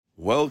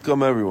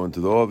Welcome everyone to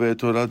the Ove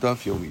Torah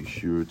Daf Yomi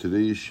Shiur.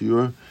 Today's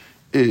Shiur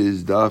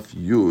is Daf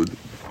Yud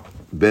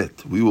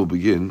Bet. We will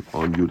begin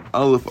on Yud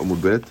Aleph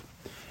Amud Bet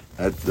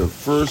at the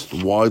first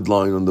wide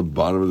line on the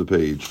bottom of the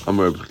page.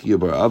 Amar Reb Chia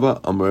bar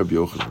Abba, Amar Reb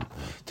Yochanan.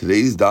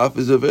 Today's Daf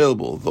is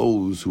available.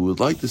 Those who would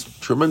like this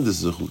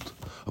tremendous zechut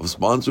of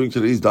sponsoring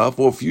today's Daf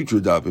or future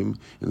Dafim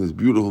in this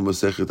beautiful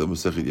Masechet of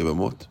Masechet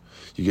Yevamot.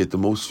 You get the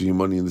most for your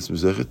money in this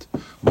Masechet.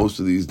 Most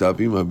of these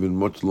Dafim have been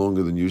much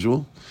longer than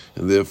usual,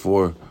 and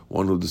therefore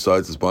one who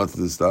decides to sponsor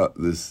these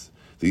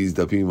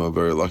Dafim are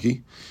very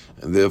lucky.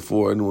 And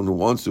therefore, anyone who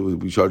wants to,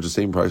 we charge the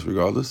same price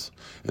regardless.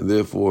 And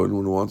therefore,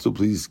 anyone who wants to,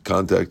 please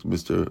contact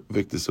Mr.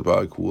 Victor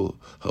Sabag, who will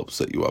help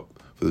set you up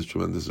for this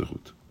tremendous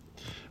zechut.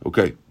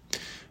 Okay,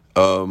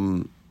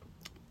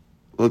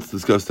 let's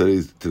discuss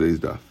today's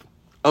Daf.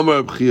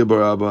 Amar Reb Chia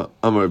bar Abba,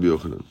 Amar Reb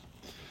Yochanan.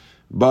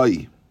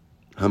 Bai.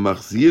 Okay,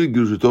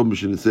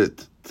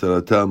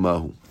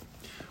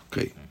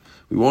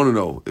 we want to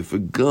know if a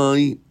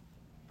guy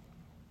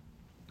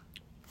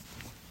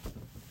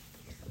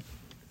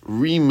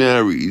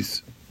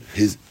remarries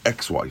his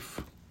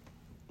ex-wife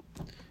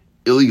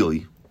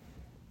illegally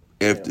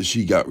after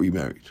she got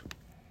remarried.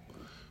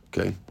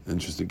 Okay,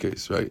 interesting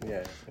case, right?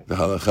 Yeah. The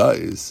halakha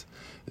is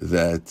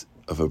that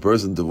if a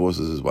person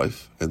divorces his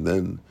wife and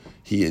then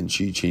he and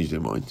she change their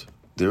mind,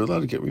 they're allowed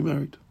to get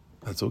remarried.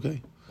 That's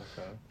okay.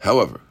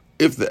 However,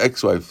 if the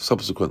ex-wife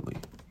subsequently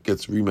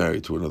gets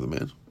remarried to another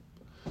man,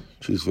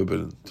 she's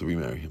forbidden to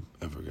remarry him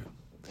ever again.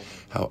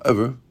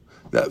 However,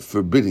 that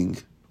forbidding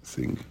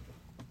thing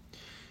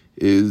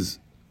is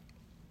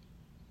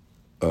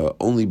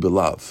only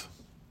belav,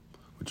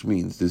 which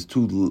means there's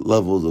two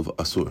levels of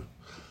asur.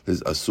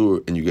 There's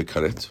asur and you get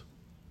karet.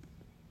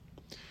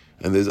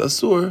 And there's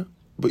asur,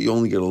 but you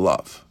only get a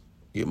lav.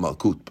 You get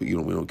malkut, but we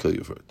don't kill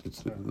you for it.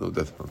 It's no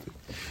death penalty.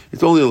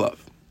 It's only a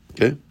lav.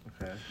 Okay?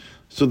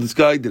 So this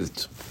guy did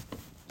it.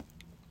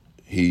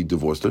 He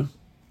divorced her.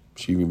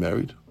 She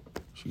remarried.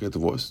 She got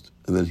divorced.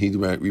 And then he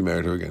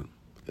remarried her again.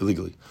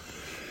 Illegally.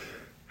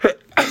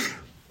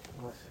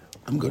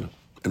 I'm good.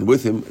 And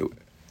with him, no,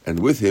 I'm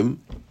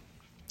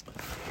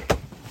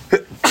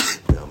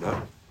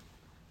not.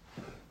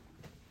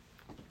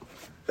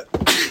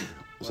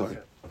 Sorry.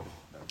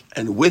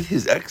 And with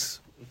his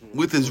ex,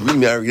 with his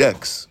remarried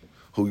ex,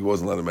 who he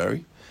wasn't allowed to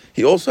marry,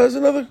 he also has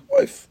another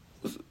wife.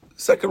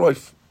 Second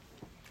wife.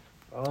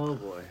 Oh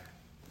boy.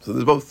 So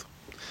there's both.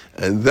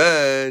 And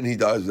then he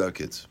dies without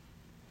kids.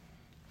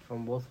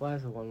 From both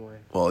wives or one wife?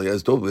 Well,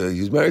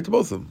 he's married to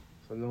both of them.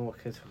 So no more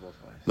kids from both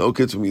wives? No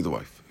kids from either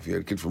wife. If he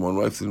had a kid from one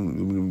wife,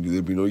 then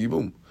there'd be no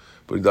yibum.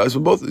 But he dies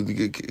from both.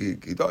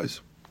 He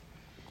dies.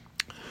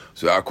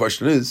 So our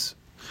question is,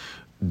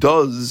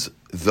 does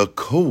the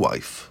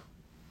co-wife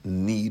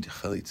need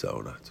chalitza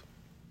or not?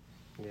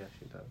 Yeah,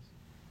 she does.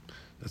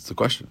 That's the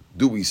question.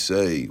 Do we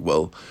say,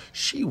 well,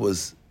 she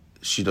does,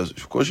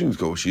 of course she needs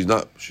to go. She's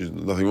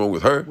nothing wrong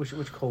with her. Which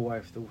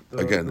co-wife? The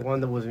one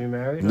that was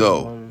remarried?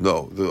 No,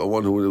 the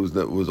one who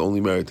was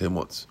only married to him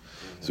once.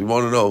 So we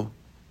want to know,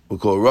 we'll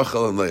call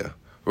Rachel and Leah.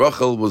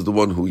 Rachel was the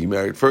one who he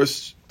married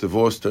first,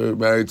 divorced her,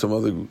 married some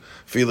other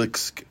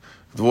Felix,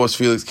 divorced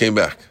Felix, came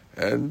back.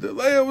 And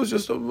Leah was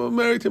just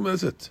married to him,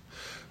 that's it.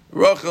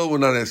 Rachel, we're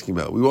not asking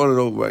about. We want to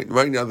know,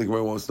 right now the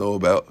Gemara wants to know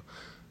about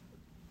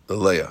the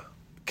Leah.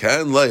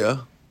 Does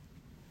Leah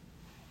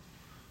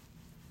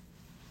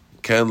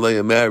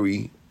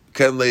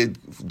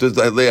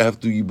have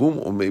to do yibum,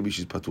 or maybe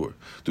she's patur?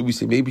 Do we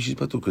say maybe she's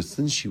patur? Because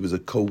since she was a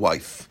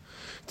co-wife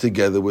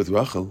together with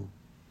Rachel,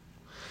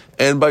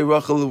 and by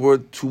Rachel the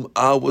word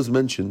tum'ah was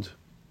mentioned,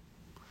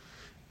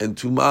 and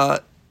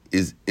tum'ah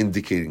is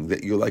indicating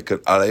that you're like an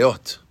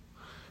arayot,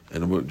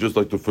 and just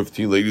like the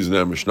 15 ladies in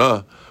our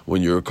Mishnah,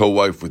 when you're a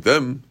co-wife with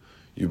them,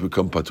 you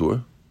become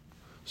patur.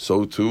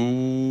 So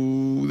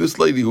to this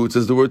lady who it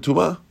says the word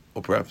tum'ah,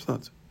 or perhaps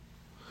not.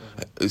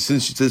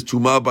 Since she says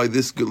Tumah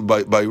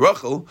by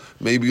Rachel,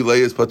 maybe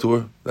Leah is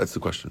Patur. That's the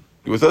question.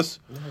 You with us?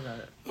 I got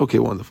it. Okay,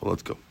 wonderful.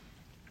 Let's go.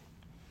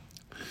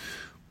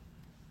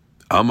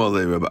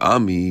 Amalei Rabbi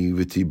Ami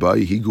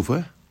v'tibai hi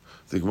gufah.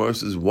 The Gemara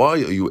says, why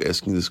are you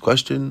asking this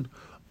question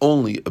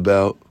only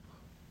about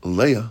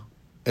Leah?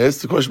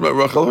 Ask the question about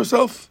Rachel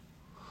herself.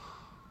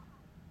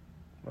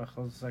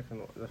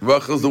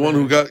 Rachel's the one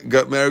who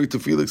got married to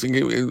Felix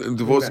and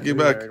divorced and came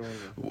back.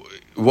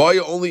 Why are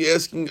you only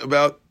asking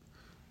about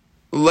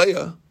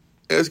Leah?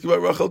 Ask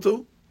about Rachel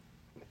too?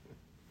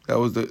 That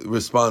was the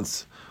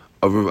response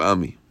of Rav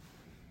Ami.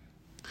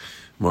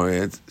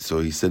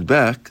 So he says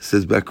back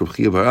Rav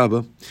Chia bar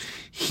Abba,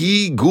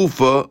 he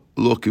gufa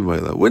lokim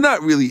vayla. We're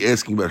not really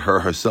asking about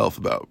her herself,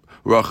 about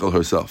Rachel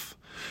herself.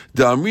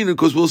 Da'amrina,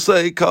 because we'll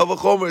say kal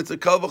v'chomer. It's a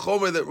kal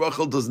v'chomer that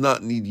Rachel does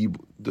not need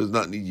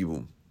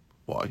yibum.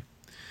 Why?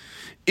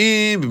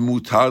 If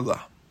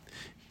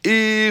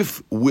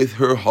with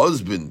her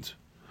husband,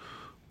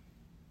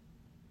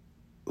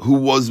 who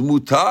was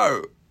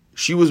mutar,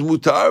 she was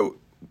mutar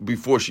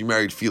before she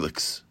married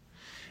Felix,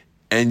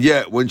 and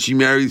yet when she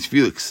marries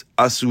Felix,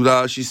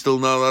 asura, she's still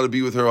not allowed to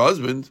be with her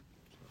husband.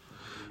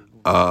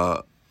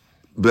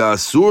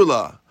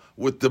 Be'asurla,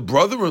 with the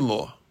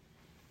brother-in-law,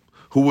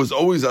 who was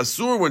always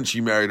asur when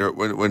she married her,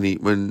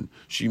 when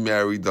she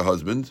married the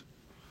husband.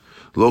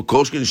 Lo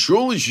koshkin,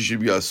 surely she should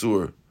be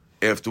asur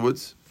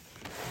afterwards.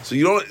 So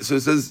you don't. So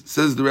it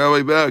says the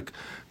rabbi back,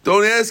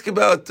 don't ask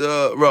about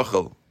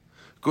Rachel,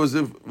 because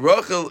if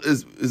Rachel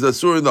is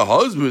asur in the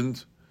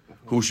husband,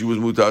 who she was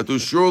mutar to,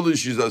 surely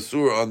she's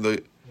asur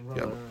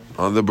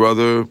on the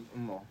brother.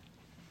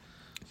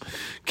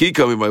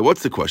 Kikami,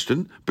 what's the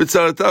question?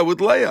 B'tzarata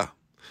with Leah.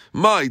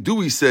 Do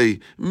we say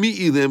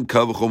mi'ilim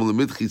kal v'chomer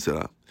lemid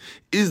chitzara?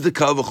 Is the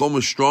kal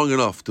v'chomer strong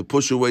enough to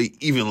push away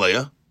even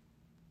Leah?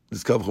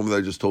 This kal v'chomer that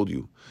I just told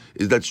you,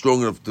 is that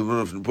strong enough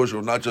to push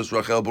away not just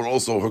Rachel but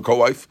also her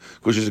co-wife,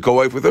 because she's a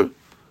co-wife with her?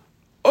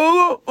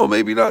 Oh, or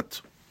maybe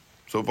not.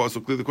 So far,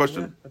 so clear the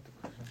question.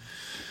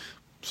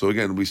 So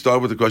again, we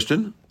start with the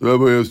question. The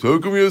rabbi asked, how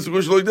come you ask a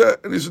question like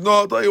that? And he said, no,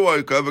 I'll tell you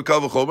why. I have a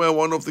kal v'chomer. I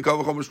want to know if the kal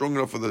v'chomer is strong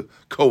enough for the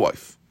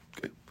co-wife.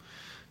 Okay,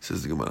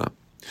 says the Gemara.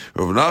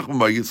 Rav Nachman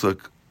bar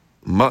Yitzchak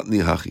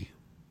matni hachi.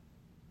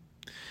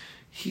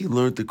 He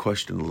learned the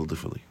question a little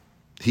differently.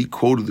 He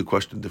quoted the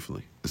question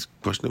differently. This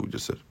question that we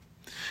just said.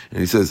 And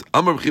he says,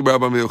 according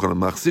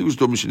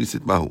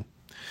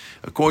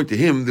to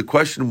him, the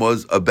question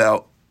was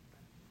about,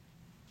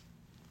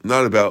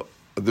 not about,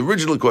 the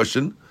original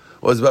question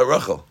was about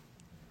Rachel.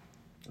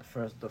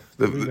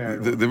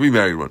 The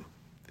remarried one.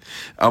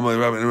 And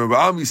Rabbi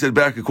Ami said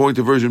back, according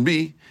to version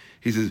B,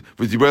 he says,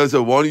 but your brother said,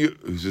 why don't you,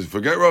 he says,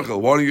 forget Rachel,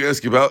 why don't you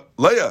ask about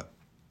Leah?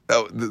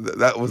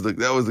 That was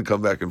the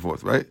come back and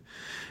forth, right?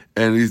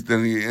 And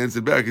then he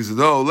answered back, he said,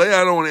 no,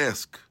 Leah, I don't want to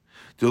ask.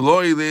 He said,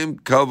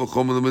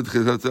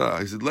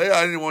 Leah,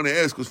 I didn't want to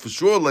ask, because for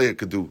sure Leah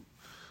could do.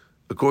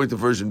 According to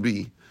version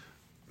B,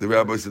 the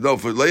rabbi said, no,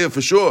 for Leah,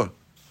 for sure.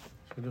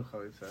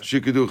 She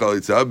could do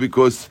chalitza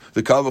because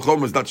the kal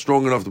v'chomer is not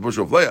strong enough to push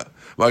off Leah.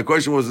 My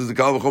question was, is the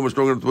kal v'chomer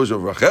strong enough to push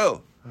off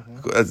Rachel?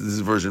 This is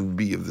version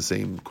B of the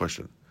same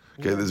question.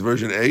 Okay, there's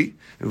version A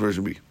and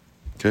version B.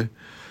 Okay?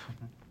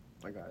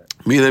 I got it.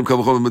 Me and them kal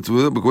v'chomer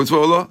mitzvah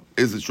Allah,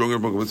 is it stronger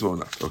than mitzvah or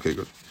not? Okay,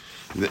 good.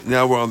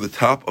 Now we're on the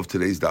top of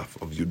today's daf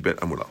of Yud Bet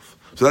Amud Aleph.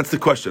 So that's the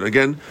question.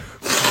 Again,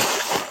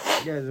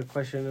 yeah, the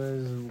question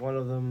is, one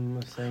of them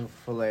is saying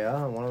for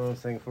Leah, and one of them is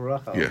saying for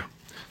Rachel. Yeah.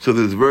 So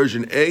there's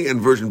version A and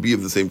version B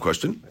of the same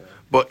question. Yeah.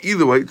 But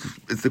either way,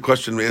 it's the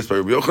question asked by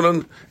Rabbi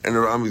Yochanan, and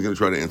Rabbi Ami is going to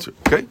try to answer.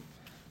 Okay?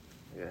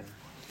 Yeah.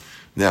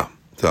 Now,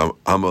 so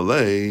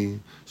Amalei,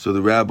 so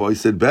the rabbi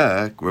said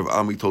back, Rabbi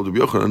Ami told Rabbi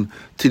Yochanan,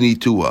 Tini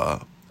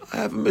Tua, I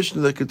have a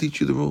Mishnah that can teach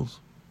you the rules.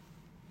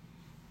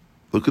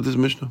 Look at this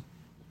Mishnah.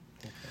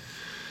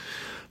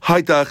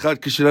 הייתה אחת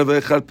כשרה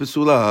ואחת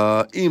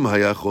פסולה, אם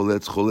היה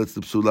חולץ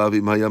לפסולה,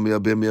 ואם היה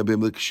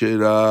מייבם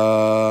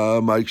לכשרה,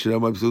 מהי כשרה,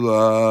 מהי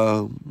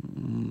פסולה?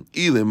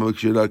 אילם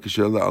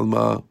כשרה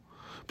לעלמא,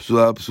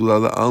 פסולה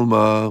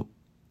לעלמא.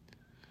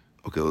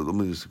 Okay, let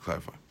me just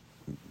clarify.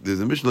 There's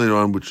a Mishnah later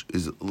on which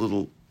is a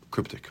little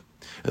cryptic.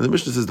 And the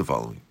Mishnah says the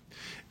following.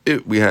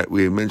 We had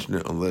mentioned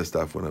it on the last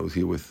daf when I was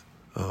here with,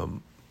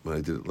 when I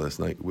did it last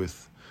night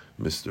with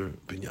Mr.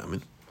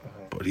 Binyamin,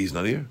 but he's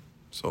not here.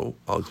 So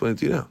I'll explain it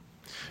to you now.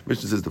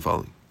 Mishnah says the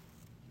following.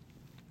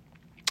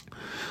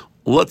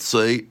 Let's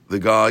say the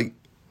guy,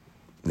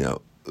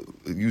 now,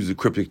 use a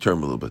cryptic term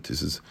a little bit.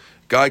 This is,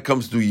 guy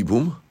comes to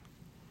Yibum,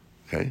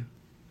 okay?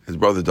 His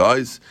brother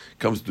dies,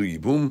 comes to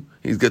Yibum,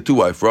 he's got two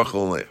wives,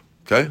 Rachel and Leah,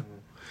 okay?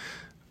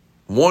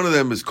 One of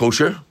them is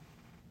kosher,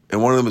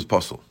 and one of them is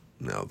puzzle.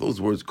 Now,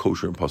 those words,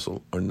 kosher and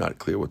puzzle, are not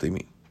clear what they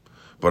mean.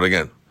 But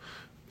again,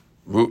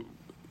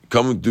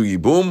 coming to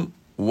Yibum,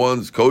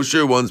 one's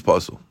kosher, one's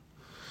puzzle.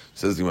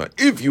 Says the Gemara,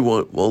 if you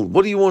want, well,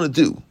 what do you want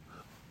to do?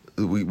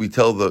 We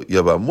tell the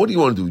Yavam, what do you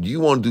want to do? Do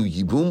you want to do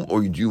Yibum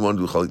or do you want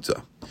to do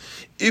Chalitza?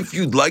 If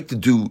you'd like to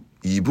do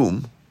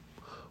Yibum,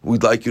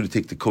 we'd like you to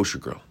take the kosher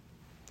girl.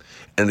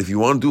 And if you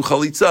want to do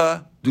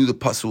Chalitza, do the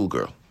Pasul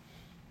girl.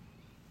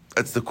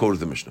 That's the quote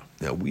of the Mishnah.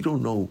 Now, we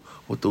don't know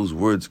what those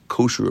words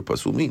kosher or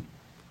Pasul mean.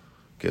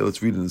 Okay,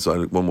 let's read it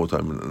inside one more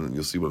time and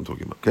you'll see what I'm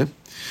talking about, okay?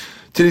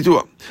 If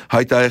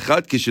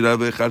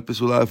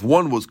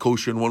one was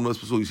kosher and one was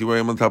Pasul, you see where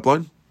I am on the top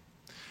line?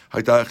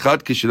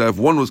 If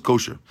one was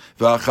kosher, and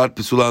the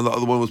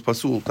other one was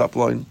pasul, top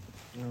line,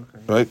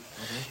 right?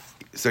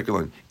 Second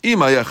line.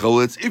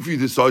 If you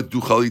decide to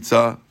do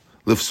chalitza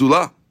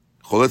lefsula,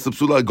 choletz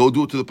lefsula, go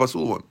do it to the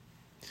pasul one.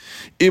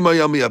 If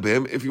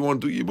you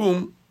want to do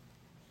yibum,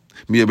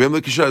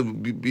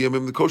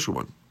 miyabem the kosher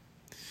one.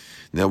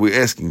 Now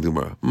we're asking the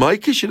Gemara, my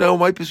kishira,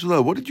 my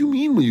pasula. What did you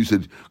mean when you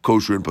said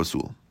kosher and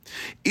pasul?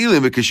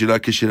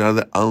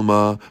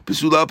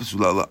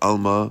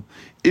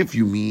 If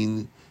you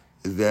mean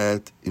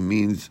that it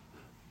means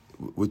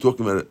we're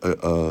talking about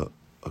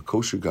a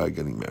kosher guy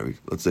getting married.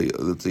 Let's say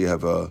you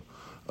have a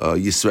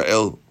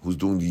Yisrael who's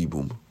doing the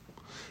yibum,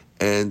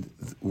 and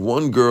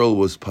one girl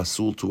was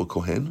pasul to a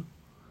kohen,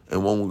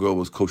 and one girl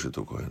was kosher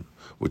to a kohen,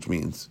 which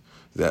means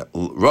that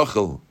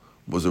Rachel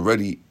was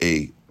already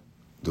a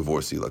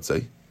divorcee, let's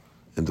say,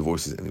 and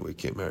divorcees anyway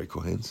can't marry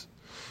kohens,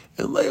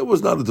 and Leah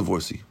was not a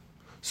divorcee.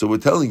 So we're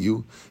telling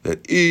you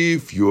that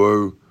if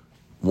you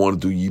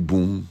want to do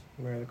yibum,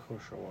 Marry the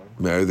kosher one.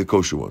 Marry the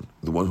kosher one,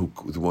 the one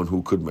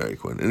who could marry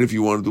Kohen. And if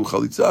you want to do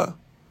chalitza,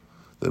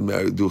 then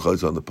do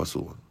chalitza on the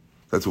pasul one.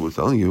 That's what we're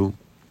telling you.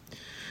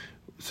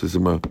 It says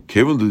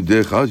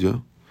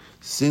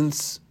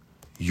since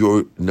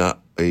you're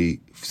not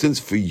since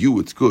for you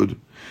it's good.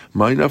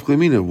 What's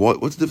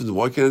the difference?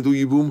 Why can't I do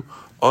yibum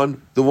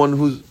on the one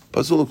who's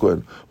pasul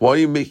Kohen? Why are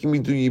you making me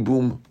do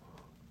yibum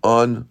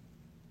on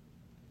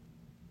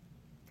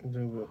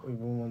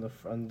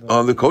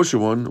the kosher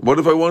one? What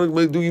if I want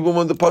to do yibum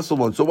on the pasul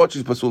one? So what?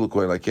 She's pasul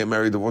Kohen. I can't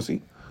marry a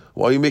divorcee.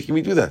 Why are you making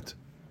me do that?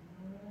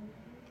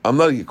 I'm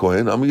not a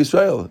Kohen. I'm a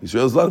Yisrael.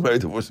 Yisrael's not a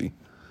married divorcee.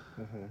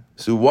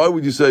 So why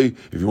would you say,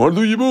 if you want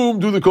to do yibum,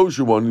 do the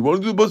kosher one. You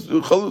want to do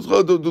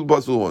the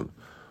pasul one.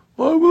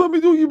 Well, let me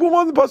do yibum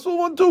on the pasul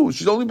one too.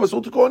 She's only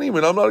pasul to Kohanim,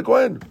 and I'm not a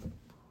Kohen.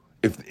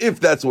 If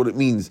that's what it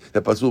means,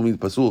 that pasul means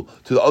pasul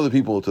to the other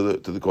people, to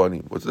the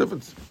Kohanim. What's the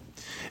difference?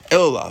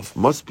 Elalav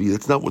must be.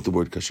 That's not what the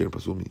word kasher and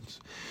pasul means.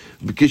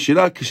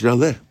 Kishira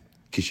leh.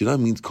 Kishira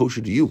means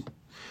kosher to you.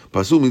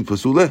 Pasul means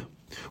pasul leh.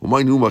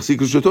 Umaynu machzik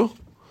kushato.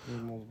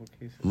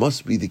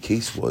 Must be the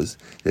case was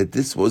that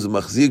this was a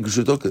machzir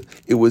gushatok.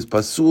 It was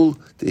pasul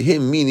to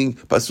him, meaning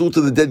pasul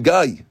to the dead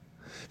guy.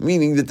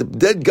 Meaning that the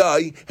dead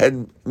guy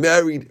had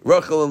married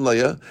Rachel and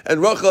Leah,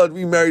 and Rachel had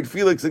remarried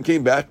Felix and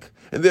came back.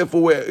 And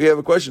therefore we have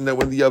a question that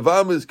when the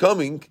Yavam is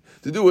coming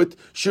to do it,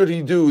 should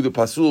he do the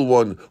pasul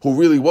one who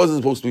really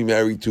wasn't supposed to be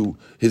married to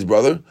his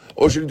brother,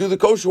 or should he do the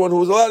kosher one who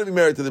was allowed to be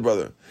married to the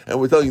brother? And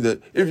we're telling you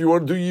that if you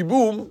want to do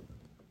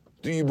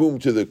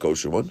yibum to the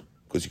kosher one,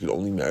 because you could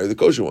only marry the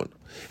kosher one.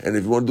 And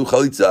if you want to do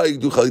chalitza, you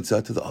do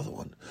chalitza to the other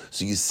one.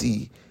 So you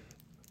see,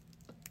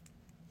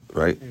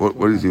 right?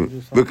 What is it?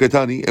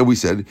 V'katani, and we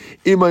said,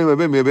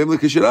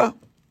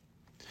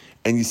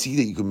 and you see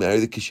that you can marry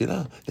the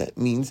kishira. That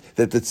means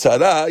that the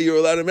tzara you're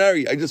allowed to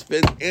marry. I just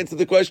answered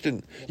the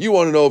question. You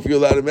want to know if you're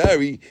allowed to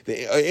marry?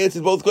 I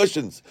answered both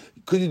questions.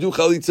 Could you do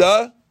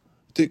chalitza?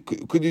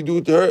 Could you do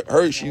it to her?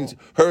 Her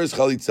is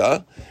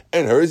chalitza,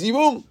 and her is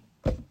yibum.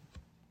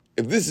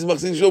 If this is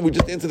Machzir Shul, we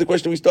just answered the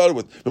question we started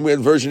with. When we had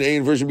version A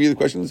and version B of the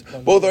questions,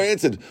 both are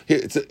answered.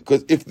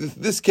 Because if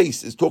this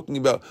case is talking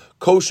about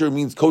kosher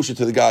means kosher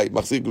to the guy,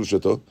 Machzir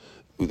Gushato,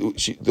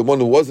 the one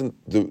who wasn't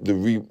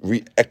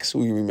the ex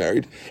who you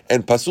remarried,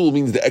 and pasul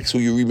means the ex who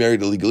you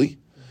remarried illegally.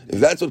 If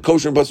that's what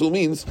kosher and pasul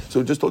means, so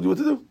it just told you what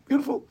to do.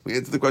 Beautiful. We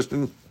answered the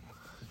question.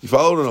 You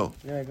followed or no?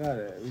 Yeah, I got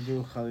it. We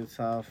do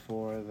chalitza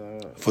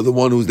for the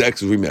one who's the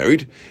ex who's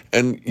remarried,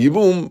 and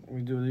yibum.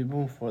 We do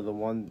yibum for the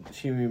one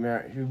she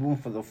remarried. Yibum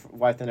for the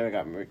wife that never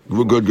got married.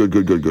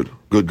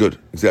 Good.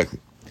 Exactly.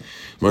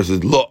 Mar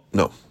says lo.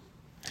 No.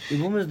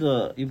 Yibum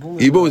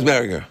is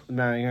marrying her.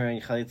 Marrying her,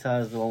 and chalitza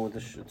is the one with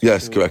the.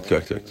 Yes, correct.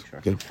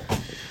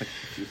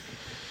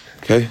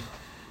 Okay.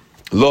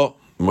 Lo.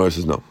 Mar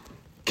says no.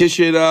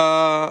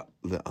 Kishera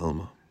le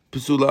alma.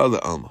 Pesula le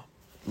alma.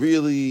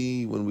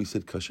 Really, when we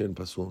said kasher and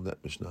pasul in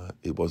that Mishnah,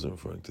 it wasn't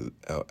referring to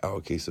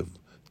our case of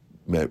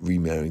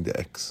remarrying the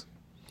ex.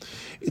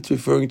 It's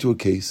referring to a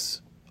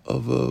case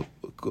of a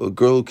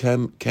girl who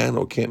can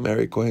or can't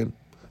marry a Kohen.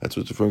 That's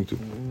what it's referring to.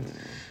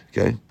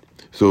 Okay?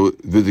 So,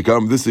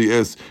 this he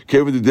asks,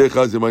 Kevin the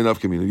Dechaz might not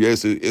come in. He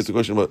asked the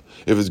question about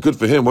if it's good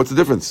for him, what's the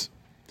difference?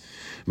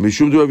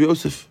 Mishum to Rabbi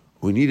Yosef.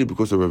 We need it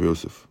because of Rabbi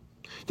Yosef.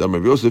 Dam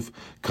Rabbi Yosef,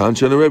 Kan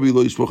Shana Rabbi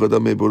lo yishpoch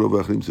adam me'boro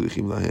v'achrim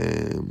tzrichim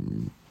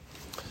lahem.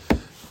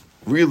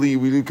 Really,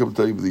 we didn't come to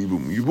tell you the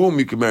yibum. Yibum,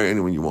 you can marry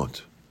anyone you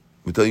want.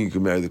 We're telling you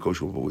can marry the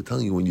kosher one, but we're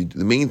telling you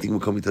the main thing we're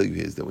coming to tell you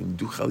here is that when you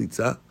do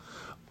chalitza,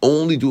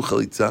 only do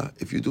chalitza.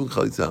 If you're doing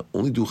chalitza,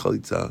 only do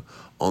chalitza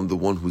on the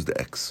one who's the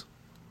ex.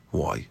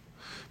 Why?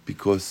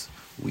 Because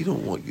we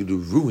don't want you to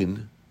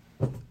ruin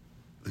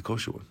the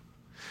kosher one.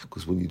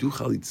 Because when you do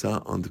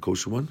chalitza on the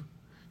kosher one,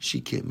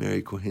 she can't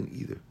marry Kohen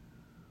either.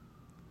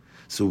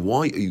 So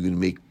why are you going to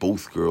make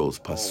both girls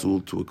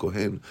pasul to a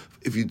Kohen?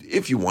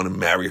 If you want to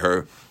marry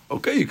her,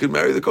 okay, you can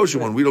marry the kosher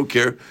one. We don't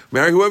care.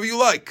 Marry whoever you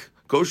like,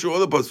 kosher or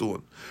the pasul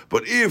one.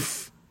 But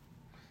if...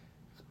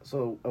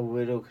 So a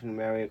widow can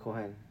marry a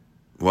Kohen?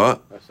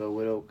 What? So a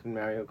widow can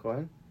marry a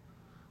Kohen?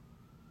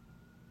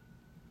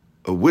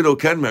 A widow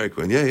can marry a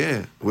Kohen.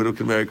 Yeah. A widow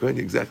can marry a Kohen.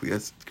 Exactly,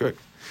 that's correct.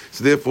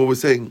 So therefore we're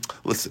saying,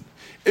 listen,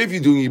 if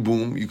you're doing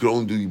yibum, you can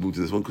only do yibum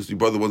to this one because your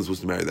brother wasn't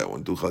supposed to marry that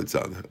one. Do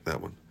chalitza on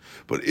that one.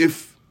 But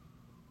if...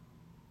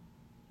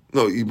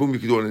 No, yibum you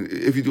can do on,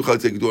 if you do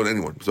chalitza, you can do on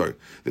anyone. Sorry.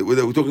 We're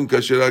talking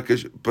kashera,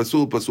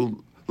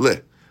 pasul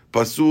le.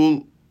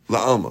 Pasul la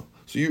alma.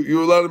 So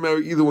you're allowed to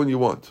marry either one you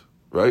want,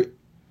 right?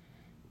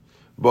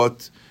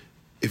 But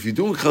if you're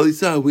doing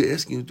chalitza, we're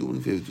asking you to do me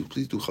a favor.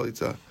 Please do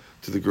chalitza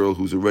to the girl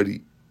who's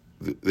already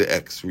the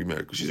ex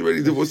remarried, because she's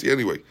already divorced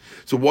anyway.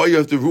 So why you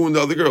have to ruin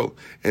the other girl?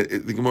 And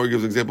the Gemara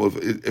gives an example.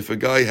 If a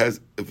guy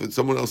if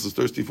someone else is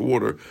thirsty for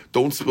water,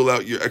 don't spill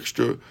out your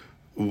extra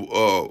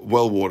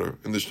well water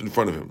in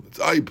front of him. It's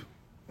aib.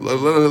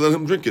 Let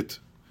him drink it.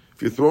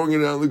 If you're throwing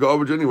it out in the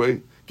garbage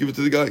anyway, give it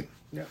to the guy.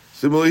 Yeah.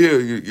 Similarly here,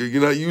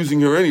 you're not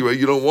using her anyway.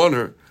 You don't want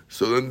her,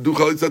 so then do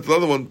chalitza to the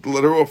other one to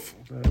let her off.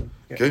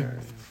 Okay.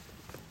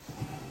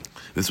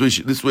 This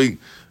way,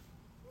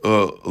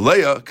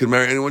 Leah can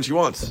marry anyone she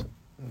wants.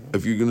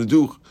 If you're going to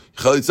do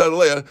chalitza to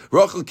Leah,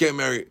 Rachel can't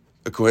marry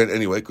a Kohen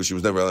anyway because she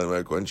was never allowed to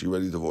marry a Kohen. She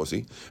already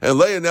divorcee. And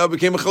Leah now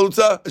became a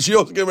chalitza. She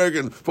also can't marry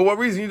again. For what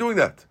reason are you doing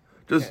that?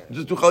 Just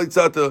do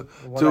chalitza to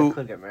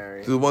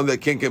the one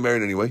that can't get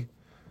married anyway.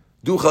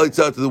 Do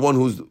chalitza to the one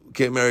who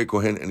can't marry a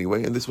Kohen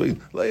anyway. And this way,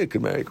 Leah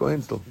can marry a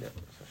Kohen still. Yeah.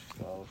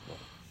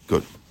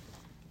 Good.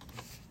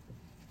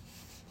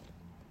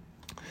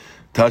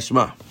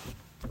 Tashma.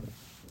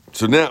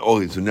 So now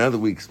that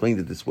we explained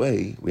it this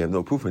way, we have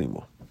no proof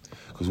anymore.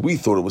 Because we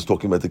thought it was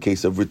talking about the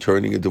case of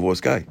returning a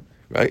divorced guy,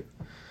 right?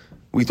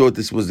 We thought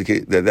this was the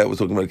case, that was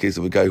talking about a case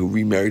of a guy who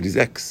remarried his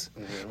ex.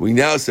 Mm-hmm. We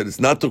now said it's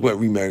not talking about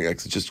remarrying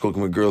ex, it's just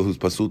talking about a girl who's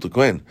pasul to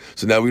Kohen.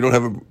 So now we don't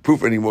have a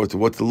proof anymore to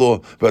what's the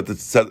law about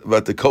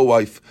the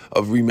co-wife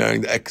of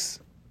remarrying the ex.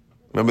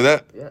 Remember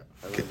that? Yeah.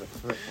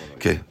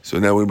 Okay, so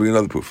now we're going to bring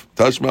another proof.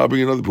 Tashma, I'll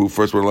bring another proof.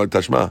 First we're going to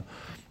learn Tashma.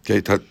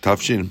 Okay,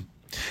 Tafshin.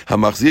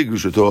 Hamachzir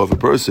Grushato, if a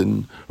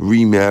person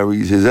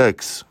remarries his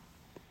ex,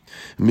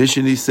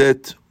 Mishani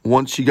said,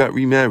 once she got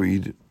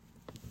remarried,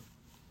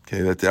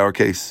 okay, that's our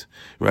case,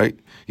 right?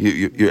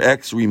 Your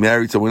ex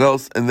remarried someone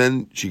else, and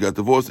then she got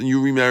divorced, and you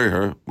remarry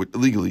her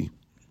illegally.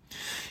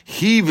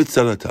 He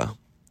vitzalata,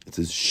 it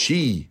says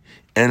she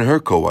and her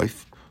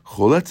co-wife,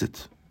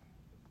 choletzit.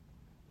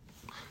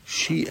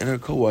 She and her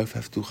co-wife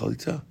have to do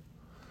chalitza.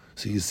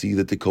 So you see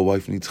that the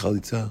co-wife needs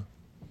chalitza.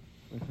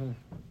 Mm-hmm.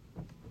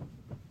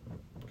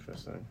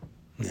 Interesting.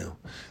 Now,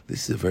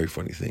 this is a very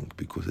funny thing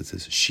because it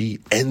says she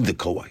and the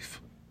co-wife.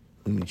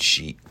 I mean,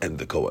 she and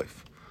the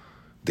co-wife.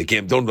 They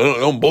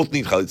don't both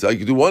need chalitza. You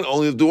can do one,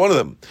 only have to do one of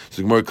them.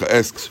 So Gemara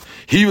asks,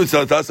 he would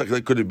say,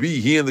 could it be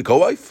he and the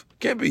co-wife?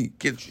 Can't be.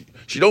 They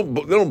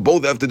don't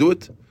both have to do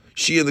it.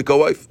 She and the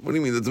co-wife. What do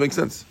you mean? That doesn't make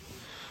sense.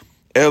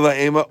 Ela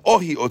ema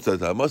ohi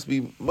otzata. Must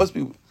be.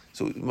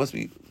 So it must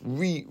be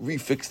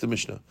refix the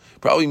Mishnah.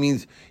 Probably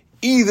means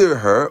either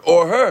her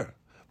or her.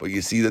 But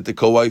you see that the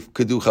co-wife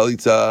could do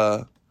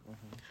chalitza.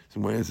 So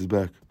my answer's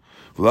back.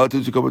 Or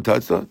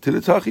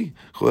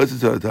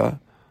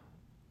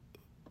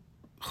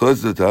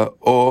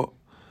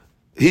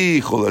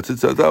he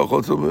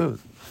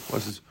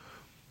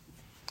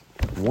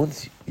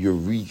once you're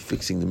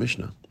refixing the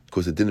Mishnah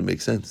because it didn't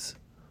make sense.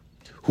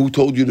 Who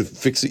told you to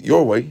fix it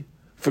your way?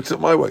 Fix it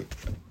my way.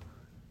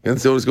 You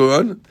understand what's going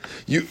on?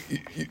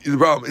 The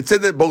problem. It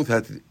said that both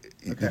had to.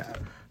 Okay.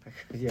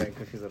 Yeah,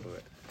 confused a little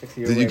bit.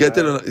 Did you get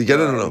that? Or you get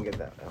it or no? I didn't get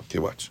that, no. Okay,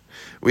 watch.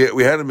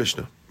 We had a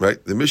Mishnah, right?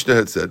 The Mishnah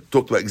had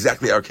talked about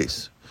exactly our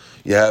case.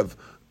 You have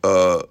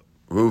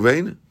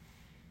Reuven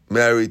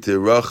married to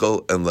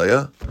Rachel and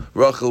Leah.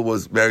 Rachel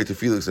was married to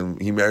Felix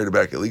and he married her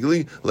back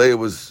illegally. Leah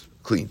was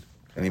clean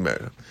and he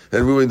married her.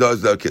 Then Reuven dies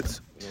without kids.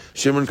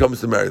 Shimon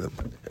comes to marry them,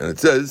 and it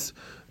says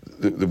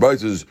the Bible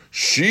says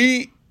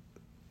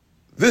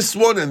this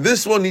one and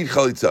this one need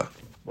chalitza.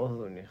 Both of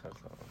them need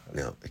chalitza.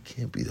 Now, it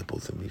can't be that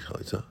both of them need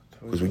chalitza.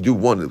 Because we do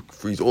one, it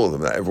frees all of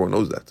them. Not everyone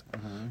knows that.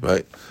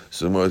 Right?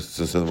 So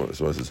someone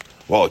says,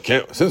 well,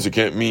 since it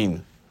can't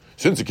mean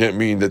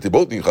that they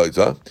both need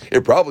chalitza,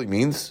 it probably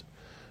means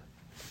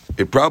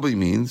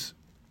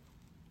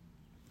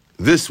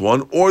this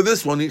one or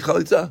this one need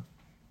chalitza.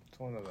 It's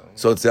one of them.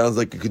 So it sounds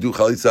like you could do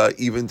chalitza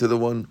even to the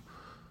one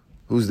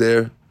who's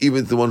there,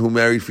 even to the one who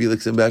married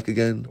Felix and back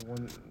again.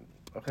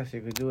 Okay, so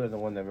you could do it to the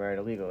one that married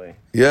illegally.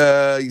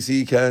 Yeah, you see,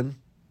 you can.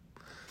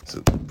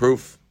 So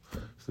proof.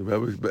 So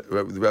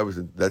the rabbi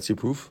said, "That's your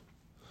proof.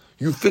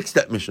 You fixed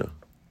that Mishnah,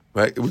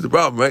 right? It was the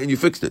problem, right? And you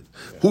fixed it.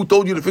 Yeah. Who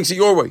told you to fix it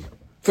your way?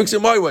 Fix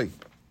it my way."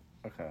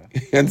 Okay.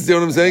 You understand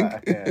what I'm saying?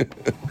 Yeah.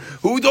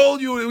 Who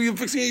told you you're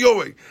fixing it your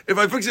way? If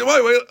I fix it my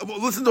way,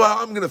 listen to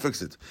how I'm going to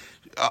fix it.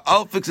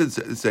 I'll fix it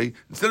to say,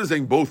 instead of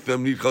saying both of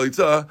them need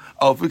chalitza,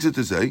 I'll fix it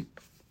to say,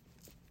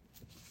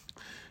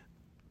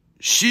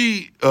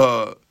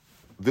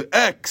 the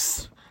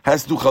ex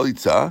has to do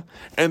chalitza,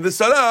 and the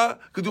sarah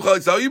could do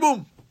chalitza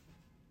yibum.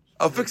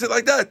 I'll fix it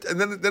like that, and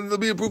then there'll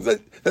be a proof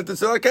that the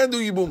sarah can do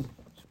yibum.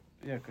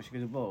 Yeah, because she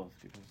can do both.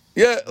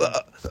 Yeah,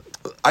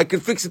 I can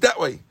fix it that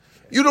way.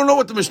 You don't know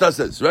what the Mishnah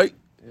says, right?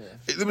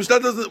 Yeah. The Mishnah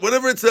doesn't.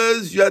 Whatever it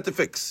says, you have to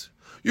fix.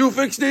 You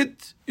fixed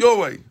it your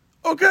way.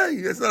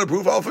 Okay, that's not a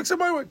proof. I'll fix it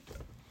my way.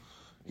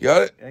 You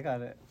got it? I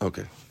got it.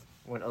 Okay.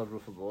 One eligible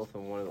for both,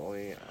 and one is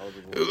only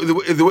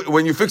eligible.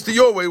 When you fixed it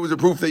your way, it was a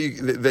proof that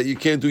you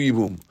can't do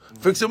yibum. Mm-hmm.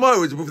 Fix it my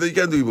way is a proof that you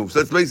can do yibum. So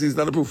that's basically it's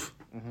not a proof.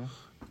 Mm-hmm.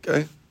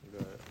 Okay.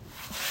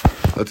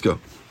 Let's go.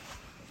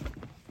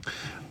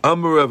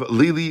 Amar Rav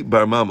Lili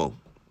Bar Mamel.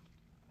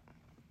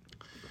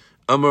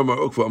 Amar Mar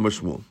Ukva Amar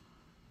Shmuel.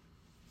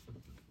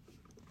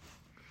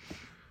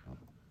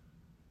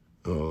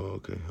 Oh,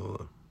 okay,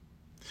 hold on.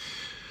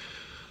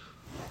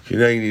 Okay,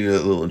 now you need a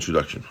little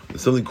introduction.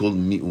 There's something called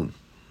mi'un.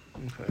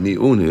 Okay.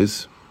 Mi'un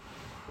is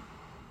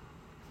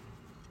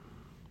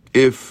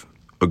if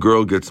a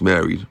girl gets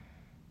married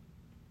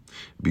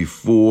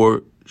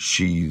before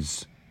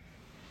she's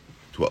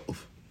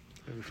 12.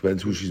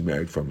 Depends who she's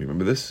married from. You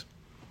remember this?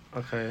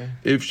 Okay.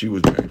 If she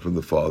was married from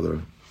the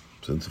father,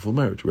 then it's a full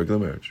marriage, regular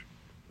marriage.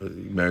 He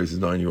marries his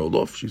 9-year-old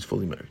off, she's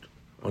fully married.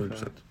 100%.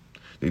 Okay.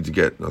 Needs to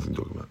get, nothing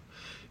to talk about.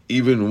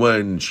 even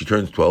when she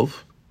turns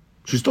 12,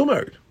 she's still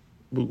married.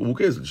 Who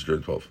cares if she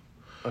turns 12?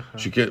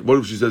 She can't. What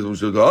if she says, "I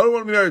don't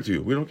want to be married to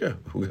you"? We don't care.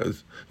 Who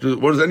cares?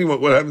 What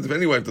happens if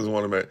any wife doesn't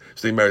want to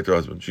stay married to her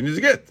husband? She needs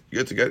to get. You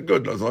get to get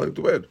good. That's not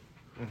too bad.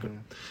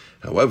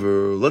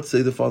 However, let's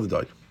say the father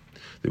died.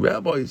 The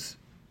rabbis,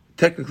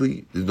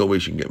 technically, there's no way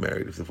she can get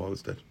married if the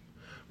father's dead.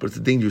 But it's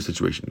a dangerous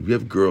situation. If you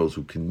have girls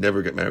who can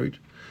never get married,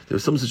 there are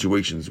some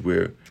situations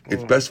where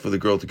it's best for the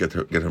girl to get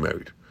her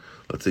married.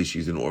 Let's say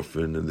she's an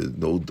orphan, and there's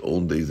no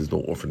old days. There's no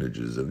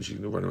orphanages, and she's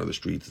going to run around the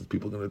streets, and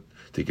people are going to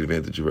take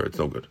advantage of her. It's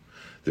no good.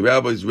 The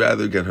rabbis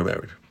rather get her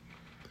married.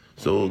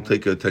 So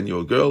take a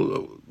 10-year-old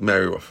girl,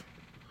 marry her off.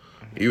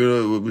 Even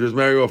though just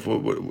marry her off,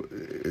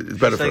 it's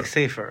better for her.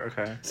 Safer,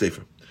 okay.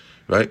 Safer,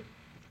 right?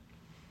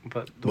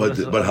 But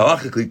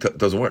halachically it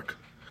doesn't work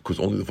because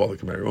only the father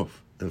can marry her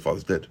off, and the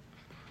father's dead.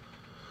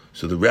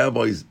 So the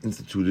rabbis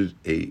instituted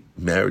a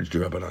marriage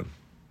d'Rabbanan.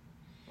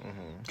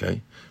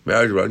 Okay,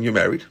 marriage d'Rabbanan. You're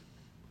married,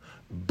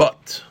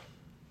 but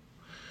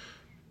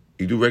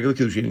you do regular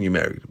kiddushin and you're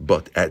married.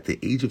 But at the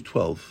age of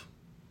 12,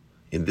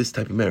 in this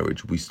type of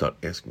marriage, we start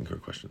asking her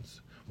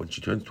questions. When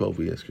she turns 12,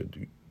 we ask her,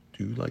 "Do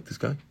you like this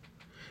guy?"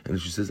 And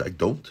if she says, "I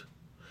don't,"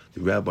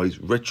 the rabbis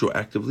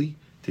retroactively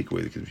take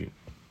away the kiddushin.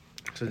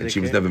 So and she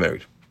was never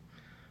married.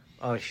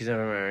 Oh, she's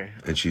never married.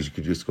 And she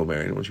could just go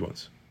marry anyone she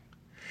wants.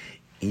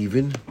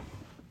 Even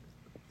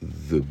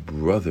the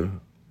brother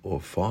or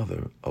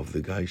father of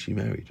the guy she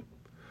married,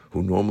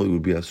 who normally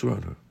would be asur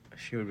on her.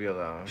 She would be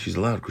allowed. She's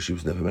allowed because she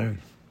was never married.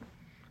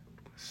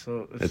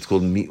 So it's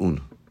called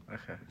mi'un.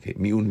 Okay.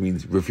 Mi'un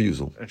means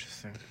refusal.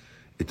 Interesting.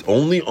 It's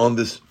only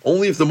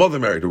if the mother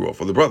married her off,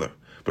 or the brother.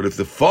 But if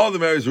the father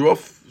marries her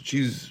off,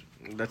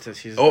 that's it.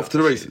 She's off to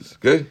the races.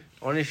 Okay?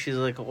 Only if she's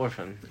like an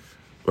orphan.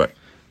 Right.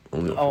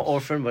 Only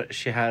orphan, but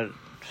she had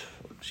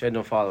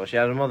no father. She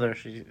had a mother.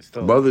 She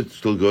still mother's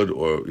still good,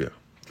 or yeah.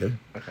 Okay.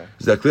 Okay.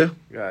 Is that clear?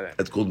 Got it.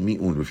 That's called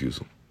mi'un,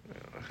 refusal.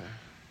 Okay.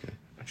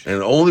 And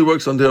it only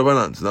works on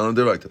derabanan, it's not on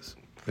deraitas.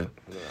 Okay.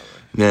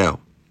 Now,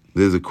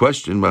 there's a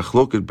question.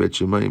 Machloket bet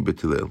Shammai and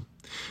bet Hillel.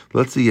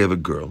 Let's say you have a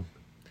girl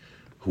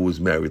who was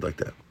married like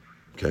that.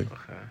 Okay.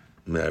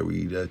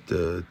 Married at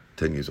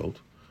 10 years old,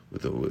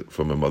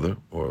 from a mother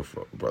or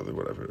a brother,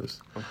 whatever it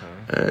is. Okay.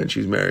 And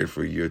she's married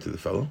for a year to the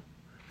fellow,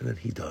 and then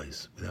he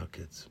dies without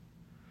kids.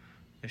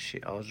 Is she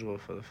eligible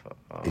for the?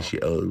 Is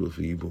she eligible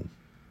for Yibum?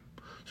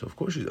 So of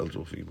course she's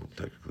eligible for Yibum.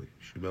 Technically,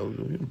 she's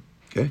eligible for Yibum.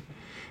 Okay,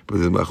 but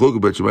the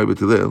Machloket bet Shammai bet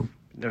Hillel.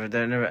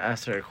 They never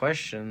asked her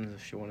questions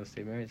if she wanted to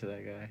stay married to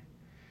that guy.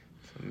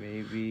 So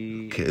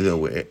maybe. No,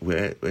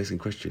 we're asking a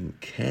question.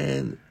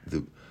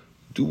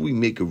 Do we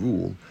make a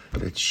rule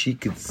that she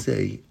could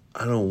say,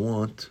 I don't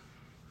want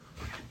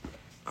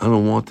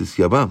this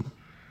Yavam?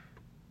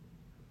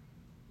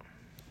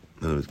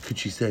 In other words, could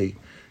she say,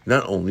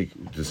 not only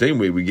the same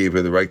way we gave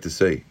her the right to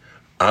say,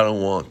 I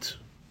don't want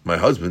my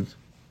husband,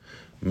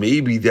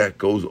 maybe that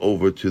goes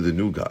over to the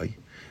new guy,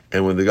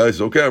 and when the guy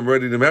says, okay, I'm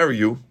ready to marry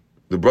you,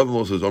 the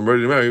brother-in-law says, I'm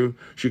ready to marry you,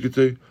 she could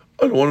say,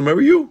 I don't want to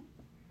marry you.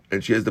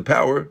 And she has the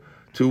power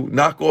to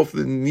knock off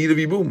the need of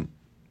Yibum.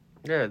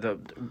 Yeah,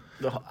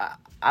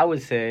 I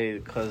would say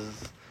because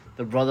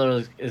the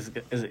brother is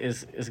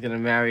going to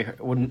marry her.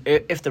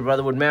 If the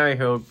brother would marry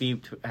her, it would be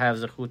to have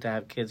zechut to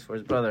have kids for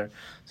his brother.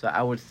 So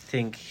I would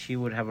think she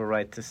would have a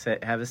right to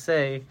have a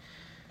say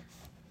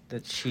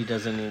that she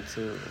doesn't need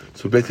to.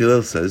 So Bet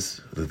Hillel says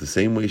that the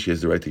same way she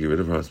has the right to get rid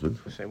of her husband,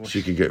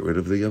 she can get rid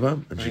of the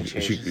Yavam. And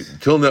she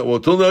till now you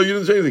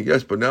didn't say anything.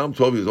 Yes, but now I'm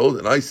 12 years old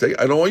and I say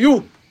I don't want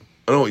you.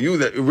 I don't want you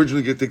that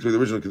originally takes away the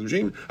original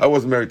kiddushin. I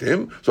wasn't married to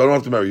him, so I don't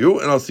have to marry you,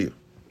 and I'll see you.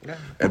 Yeah.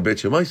 And Bet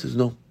Shammai says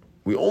no.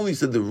 We only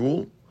said the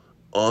rule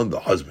on the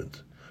husband,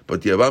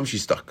 but the Yavam,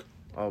 she's stuck.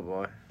 Oh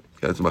boy.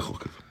 Yeah, that's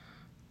machloket.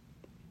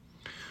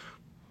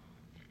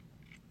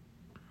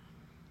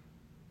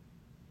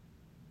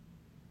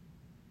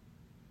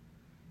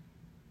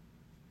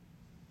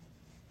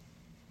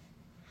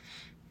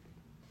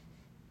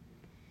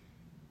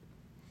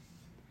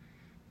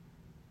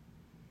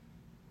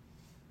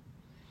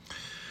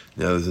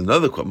 Now there's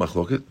another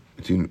machloket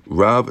between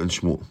Rav and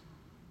Shmuel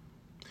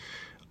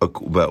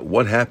about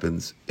what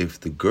happens if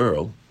the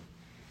girl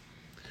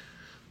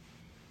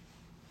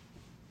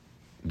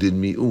did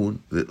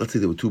mi'un. Let's say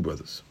there were two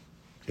brothers.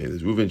 Okay,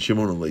 there's Reuven,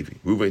 Shimon, and Levi.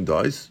 Reuven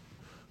dies.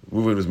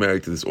 Reuven was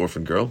married to this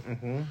orphan girl.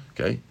 Mm-hmm.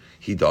 Okay,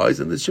 he dies,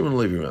 and there's Shimon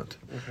and Levi around.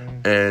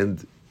 Mm-hmm.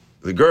 And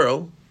the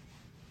girl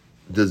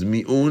does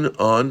mi'un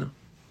on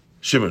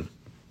Shimon.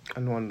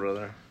 And one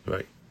brother.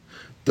 Right.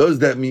 Does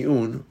that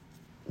mi'un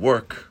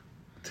work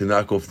to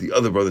knock off the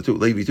other brother too,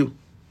 Levi too?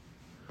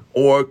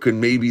 Or can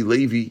maybe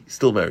Levi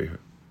still marry her?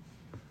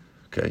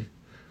 Okay?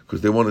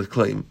 Because they want to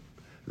claim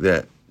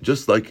that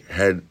just like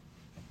had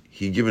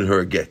he given her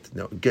a get,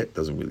 now a get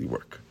doesn't really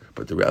work,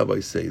 but the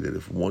rabbis say that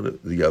if one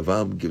of the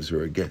Yavam gives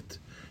her a get,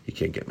 he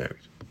can't get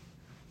married.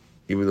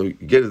 Even though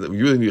get is,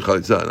 you really need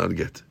chalitza, not a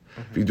get.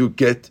 Mm-hmm. If you do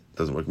get, it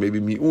doesn't work. Maybe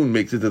mi'un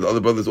makes it that the other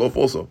brother's off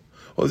also.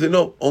 Or they say,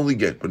 no, only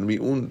get, but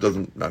mi'un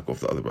doesn't knock off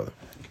the other brother.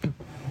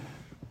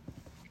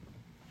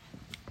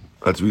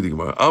 Let's read the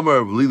Gemara.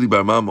 Amar Lili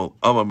bar Mamal,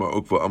 Amar Mar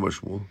Ukva, Amar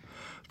Shmuel.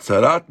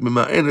 Tzarat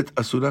mema'enet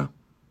asura.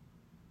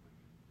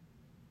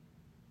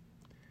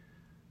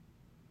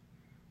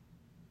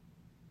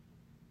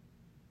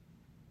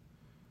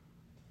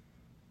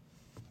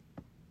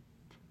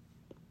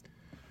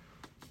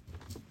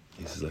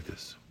 He says like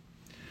this.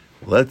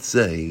 Let's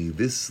say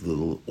this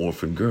little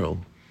orphan girl,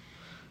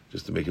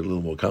 just to make it a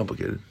little more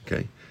complicated,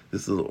 okay?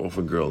 This little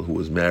orphan girl who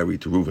was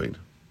married to Reuven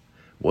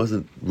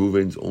wasn't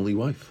Reuven's only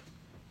wife.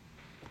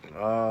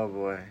 Oh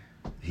boy.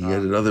 He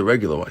had another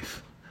regular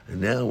wife.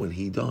 And now when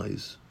he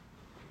dies,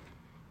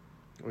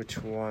 Which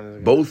one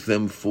is both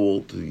them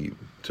fall to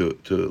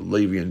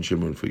Levi and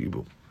Shimon for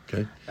Yibum.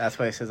 Okay? That's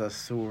why it says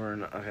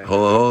Asur. Okay.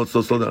 Hold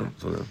on, slow down.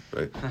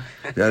 Right?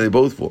 Now they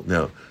both fall.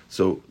 Now,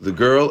 so the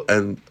girl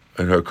and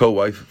her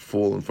co-wife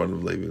fall in front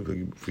of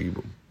Levi for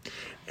Yibum.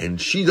 And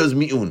she does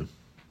mi'un.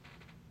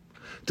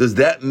 Does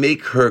that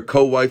make her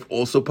co-wife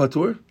also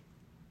patur?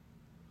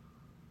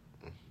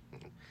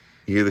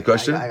 You hear the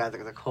question? I got the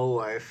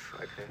co-wife.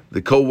 Okay.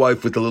 The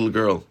co-wife with the little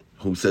girl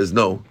who says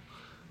no,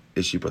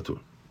 is she patur?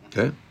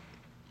 Okay?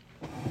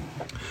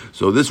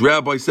 So this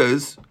rabbi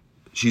says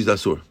she's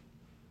asur.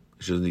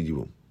 She doesn't need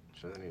yibum.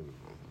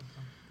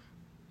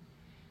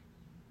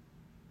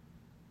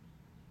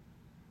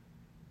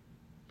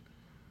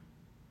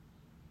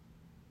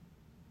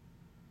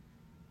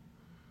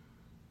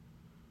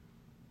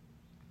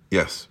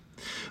 Yes.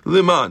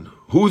 Liman,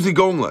 who's he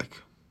going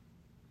like?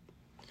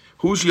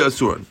 Who's she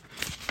asuran?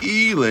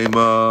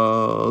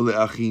 Ilema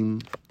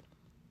le'achim.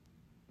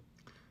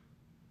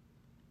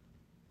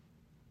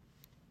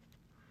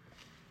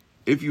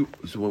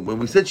 So when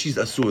we said she's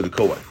asur, the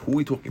co-wife, who are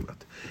we talking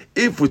about?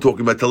 If we're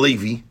talking about the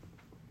Levi,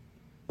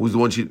 who's the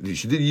one she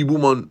did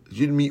yibum on,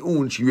 she did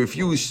mi'un, she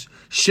refused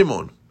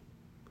Shimon.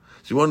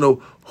 So you want to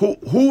know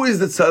who is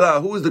the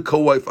tzara, who is the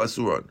co-wife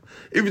asuran?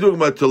 If you're talking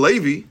about the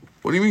Levi,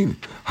 what do you mean?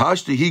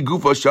 Hashti hi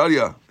gufa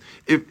sharia.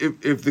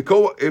 If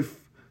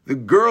the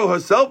girl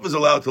herself is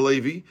allowed to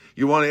Levi,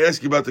 you want to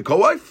ask about the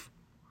co-wife?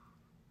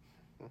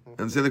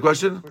 Understand the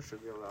question? Of course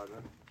should be allowed,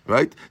 huh?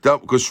 Right?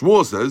 Because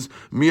Shmuel says,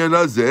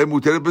 Miyanazeh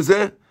muteret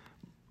bezeh.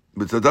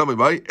 But Saddam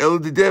El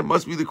Dideh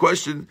must be the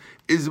question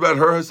is about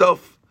her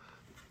herself.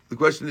 The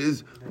question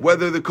is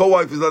whether the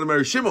co-wife is allowed to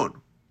marry Shimon.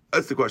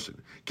 That's the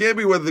question. Can't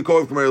be whether the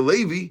co-wife can marry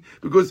Levi,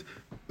 because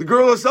the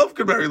girl herself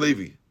can marry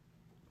Levi.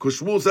 Because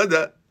Shmuel said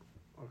that.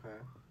 Okay.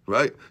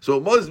 Right? So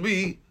it must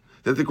be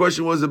that the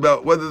question was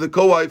about whether the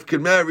co-wife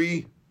can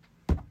marry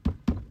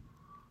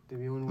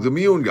the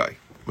mi'un guy.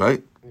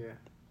 Right? Yeah.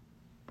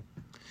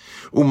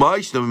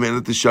 Umayshna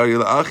memenet t'shari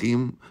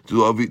la'achim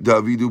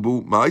d'avidu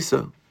bu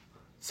ma'isa.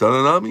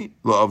 Saranami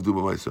la'avdu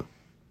b'ma'isa.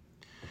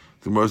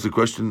 The Gemara asks the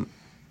question,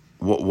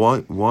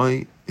 why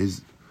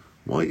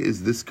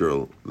is this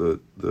girl, the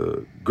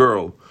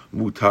girl,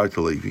 mutar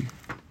to Levi?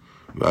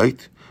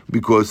 Right?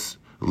 Because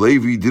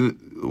Levi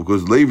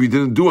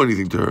didn't do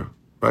anything to her,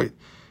 right?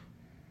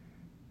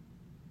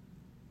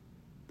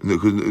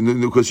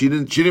 Because she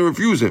didn't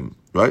refuse him,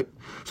 right?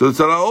 So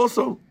the tzara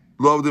also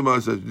loved him.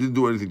 She didn't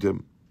do anything to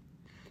him.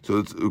 So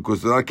it's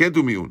because I can't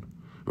do mi'un,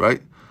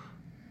 right?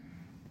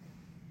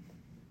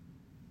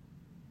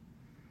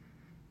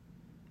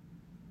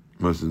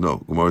 Gemara says no.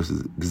 Gemara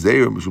says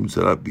gzeira mishum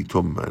tzara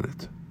bitom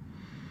manet.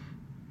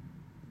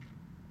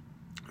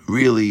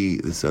 Really,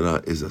 the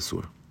tzara is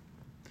asur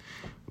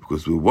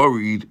because we're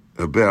worried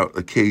about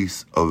a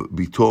case of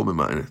bitom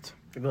manet.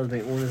 Because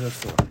mi'un is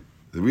Asur.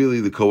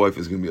 Really, the co-wife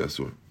is going to be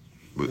asur.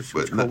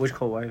 Which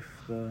co-wife?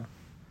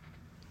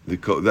 The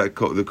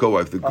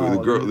co-wife, the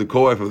girl, the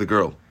co-wife of the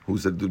girl who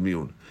said did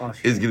mi'un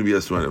is going to be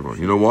asur on everyone.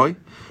 You know why?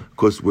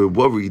 Because we're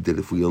worried that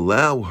if we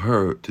allow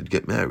her to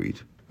get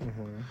married,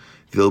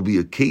 there'll be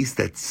a case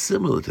that's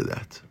similar to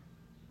that,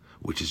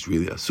 which is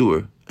really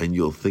asur, and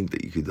you'll think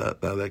that you could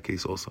allow that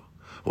case also.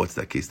 What's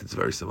that case that's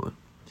very similar?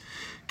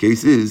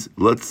 Case is,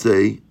 let's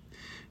say,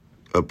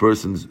 a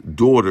person's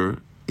daughter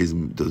does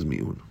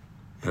mi'un.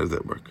 How does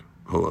that work?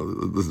 Hold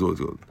on, let's do what's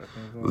going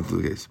on. Let's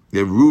do the case. You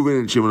have Reuven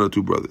and Shimon are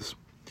two brothers.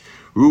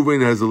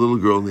 Reuven has a little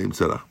girl named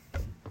Sarah.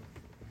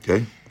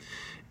 Okay?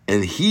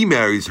 And he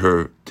marries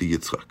her to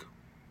Yitzchak.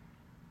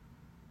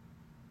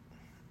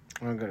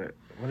 I got it.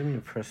 What do you mean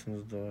a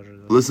person's daughter?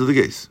 Though? Listen to the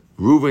case.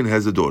 Reuven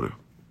has a daughter.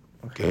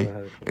 Okay?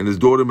 And his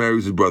daughter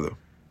marries his brother.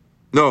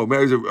 No,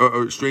 marries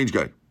a strange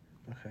guy.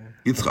 Okay.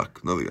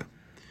 Yitzchak, another guy.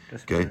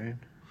 Just okay? married.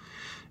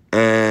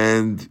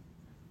 And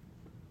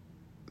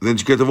then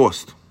she gets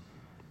divorced.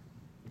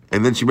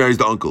 And then she marries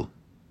the uncle.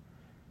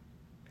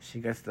 She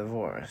gets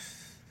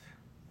divorced.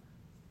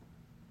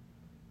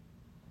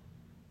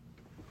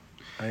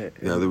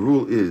 Now the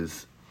rule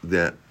is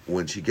that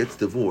when she gets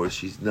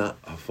divorced, her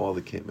father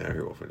can't marry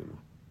her off anymore.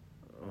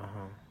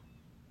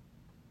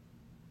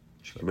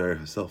 She can marry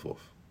herself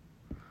off.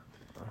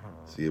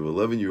 So you have an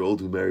 11-year-old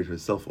who married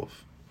herself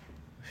off.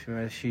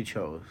 She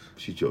chose.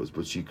 She chose,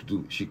 but she could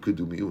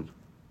do mi'un.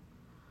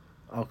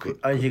 Okay,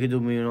 and she could do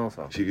mi'un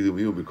also. She could do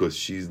mi'un because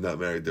she's not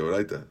married to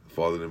Oraita. The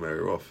father didn't marry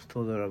her off.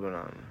 To the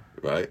Rabbanan.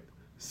 Right?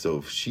 So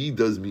if she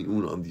does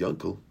mi'un on the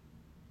uncle,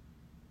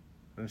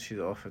 And she's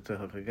offered to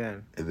hook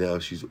again. And now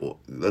let's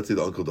say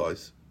the uncle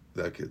dies,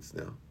 that kid's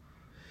now,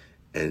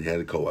 and had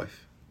a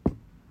co-wife.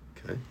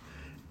 Okay?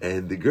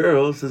 And the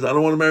girl says, I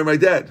don't want to marry my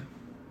dad.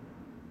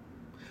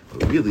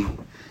 But really,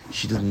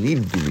 she doesn't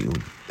need to do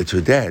mi'un. It's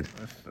her dad.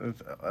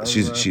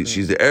 She's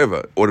the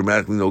erva,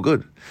 automatically no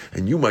good.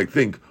 And you might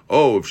think,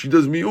 oh, if she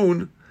does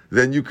mi'un,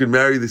 then you can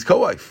marry this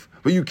co-wife.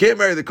 But you can't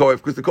marry the co-wife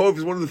because the co-wife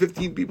is one of the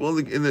 15 people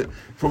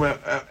from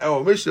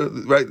our Mishnah,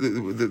 right?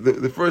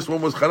 The first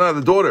one was Chana,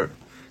 the daughter.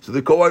 So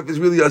the co-wife is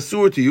really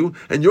asur to you,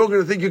 and you're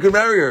going to think you can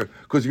marry her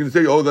because you're going to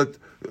say, oh, that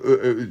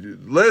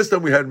last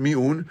time we had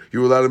mi'un,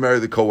 you were allowed to marry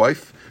the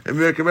co-wife, and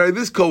maybe I can marry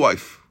this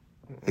co-wife,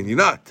 and you're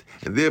not.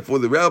 And therefore,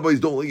 the rabbis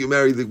don't let you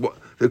marry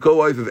the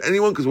co-wife of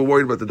anyone because we're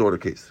worried about the daughter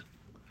case.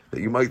 That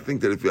you might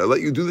think that if I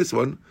let you do this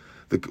one,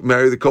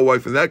 marry the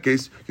co-wife in that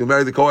case, you'll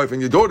marry the co-wife in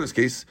your daughter's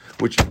case,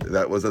 which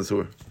that was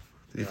asur.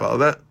 Did you follow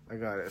that? I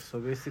got it. So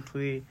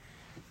basically,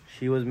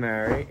 she was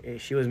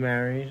married.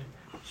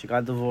 She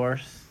got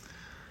divorced.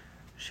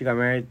 She got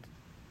married.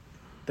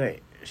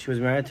 She was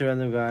married to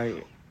another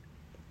guy.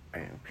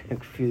 I'm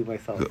confusing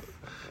myself.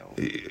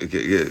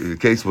 The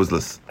case was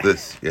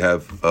this. You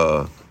have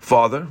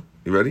father.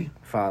 You ready?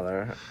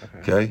 Father.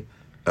 Okay.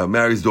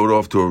 Marries daughter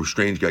off to a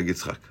strange guy,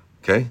 Yitzchak.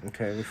 Okay.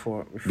 Okay.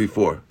 Before.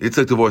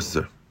 Yitzchak divorces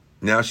her.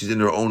 Now she's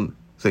in her own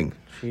thing.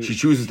 She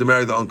chooses to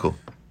marry the uncle,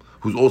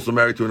 who's also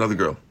married to another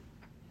girl.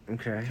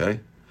 Okay.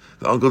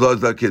 The uncle dies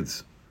without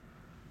kids.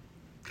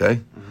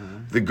 Okay.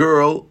 Mm-hmm. The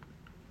girl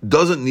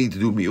doesn't need to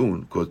do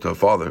mi'un to her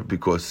father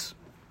because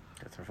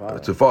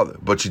it's her father,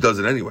 but she does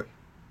it anyway.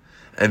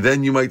 And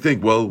then you might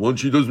think, well, once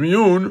she does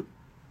mi'un,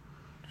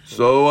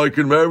 so I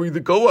can marry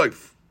the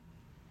co-wife.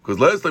 Because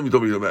last time you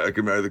told me I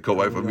can marry the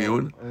co-wife of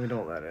mi'un. We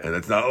don't let it. And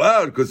that's not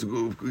allowed because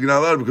you're not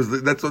allowed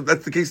because that's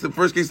the case. The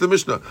first case of the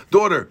Mishnah,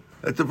 daughter.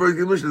 That's the first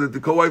case of the Mishnah that the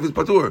co-wife is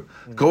patur.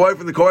 Mm-hmm. Co-wife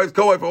and the co-wife's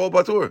co-wife are all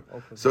patur.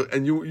 Okay. So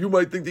and you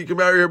might think that you can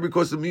marry her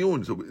because of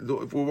mi'un. So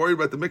if we're worried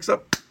about the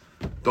mix-up,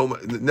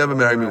 never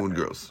marry mi'un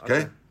girls.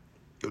 Okay.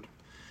 Good.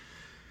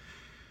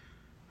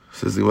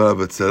 Says the Gemara,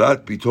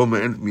 "Vatzarat bitom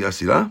me'en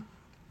mi'asira."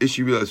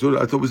 Ishi v'lasur.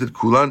 I thought we said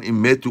kulan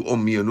imetu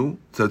om mi'anu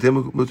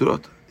tzatem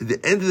mutarot. At the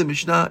end of the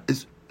Mishnah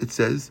it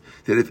says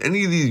that if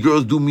any of these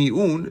girls do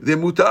mi'un, they're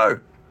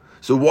mutar.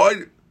 So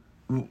why?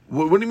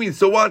 What do you mean?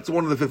 So what? It's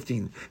one of the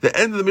 15. The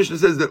end of the Mishnah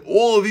says that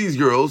all of these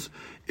girls,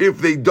 if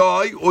they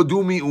die or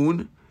do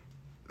mi'un,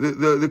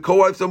 the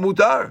co-wives are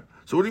mutar.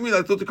 So what do you mean?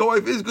 I thought the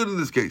co-wife is good in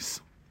this case.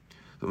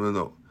 So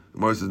no. The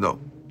Gemara says no.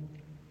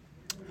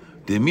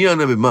 The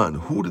mi'ana b'man.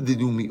 Who did they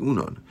do mi'un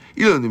on?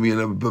 Ilan the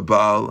mi'ana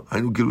b'bal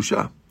hainu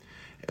girusha.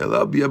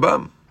 Ela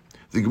b'yabam.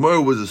 The Gemara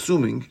was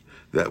assuming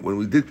that when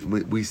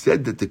we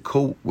said that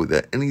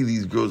that any of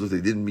these girls, if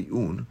they did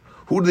mi'un,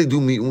 who did they do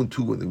mi'un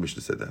to when the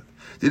Mishnah said that?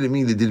 Didn't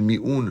mean they did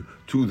mi'un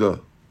to the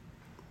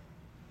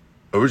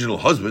original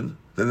husband.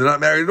 Then they're not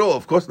married at all.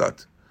 Of course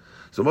not.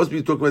 So it must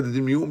be talking about they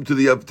did mi'un to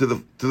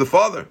the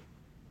father,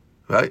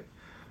 right?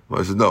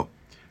 Well, I said no.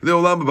 The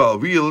olam b'bal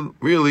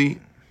really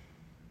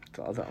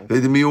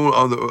they did mi'un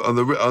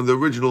on the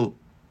original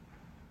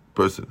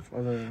person.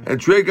 And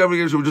trei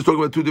gavri, we're just talking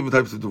about two different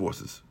types of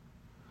divorces.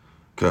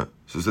 Okay,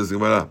 so it says the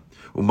Gemara,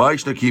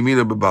 "Umayishna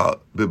kimina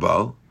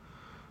b'bal."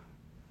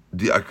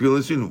 The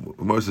akrilasin,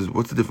 Gemara says,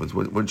 what's the difference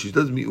when she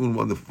does mi'un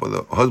when the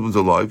husband's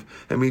alive?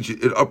 That means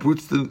it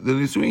uproots the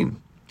nisuin.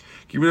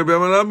 Kimina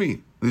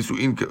b'amanami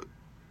nisuin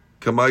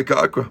kamai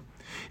ka'akra.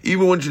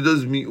 Even when she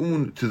does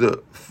mi'un to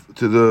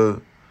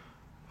the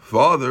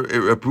father,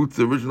 it uproots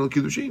the original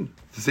kiddushin.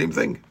 It's the same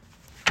thing.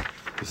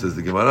 It says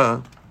the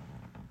Gemara,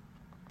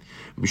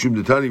 Mishum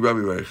Detani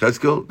Rabbi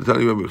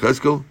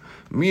Cheskel,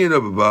 Mi'ena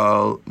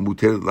b'bal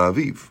muter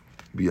la'aviv,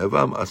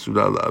 bi'avam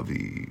asura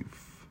la'aviv.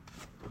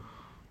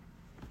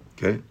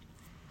 Okay?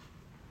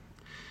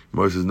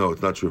 Moses says, no,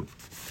 it's not true.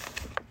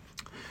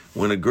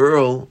 When a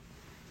girl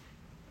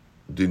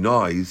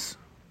denies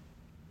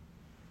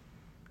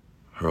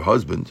her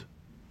husband,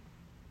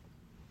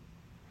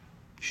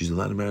 she's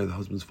allowed to marry the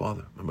husband's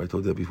father. Remember I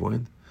told you that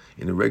beforehand?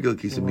 In a regular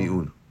case of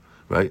mi'un,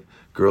 right?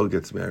 Girl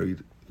gets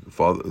married, the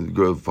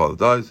father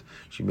dies,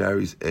 she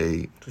marries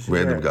a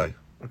random guy.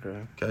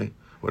 Okay?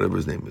 Whatever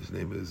his name is. His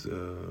name is...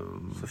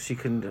 so she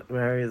can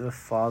marry the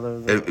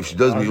father... if she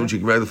does mi'un, she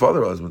can marry the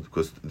father husband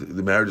because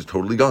the marriage is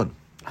totally gone.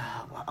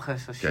 Okay,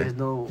 so she has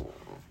no...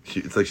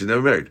 It's like she's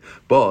never married.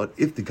 But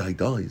if the guy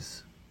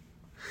dies,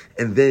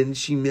 and then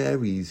she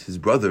marries his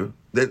brother,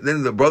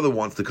 then the brother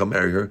wants to come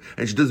marry her,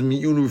 and she does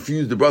mi'un and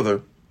refuse the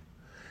brother,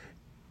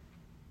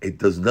 it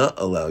does not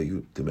allow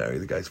you to marry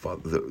the guy's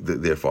father,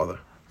 their father.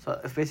 So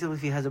if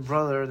he has a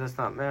brother that's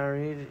not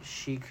married,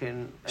 she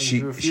can... And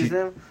she refuse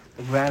him?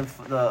 The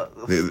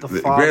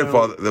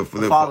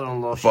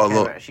father-in-law,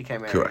 she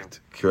can't marry him.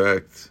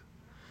 Correct.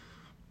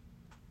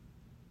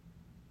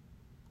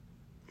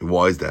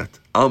 Why is that?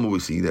 We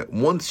see that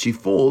once she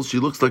falls, she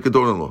looks like a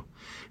daughter-in-law.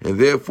 And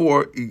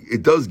therefore,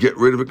 it does get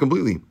rid of it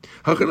completely.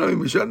 It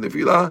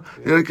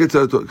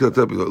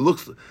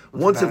looks,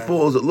 once it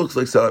falls, it looks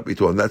like Sarat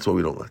Bito, and that's why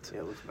we don't let.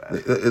 Yeah, it looks bad.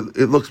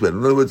 It looks bad.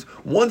 In other words,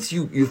 once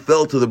you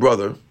fell to the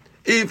brother,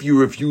 if you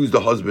refuse the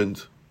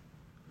husband,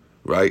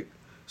 right?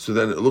 So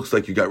then it looks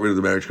like you got rid of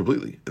the marriage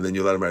completely, and then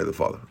you're allowed to marry the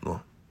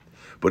father-in-law.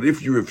 But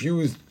if you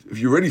refused, if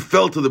you already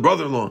fell to the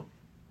brother-in-law,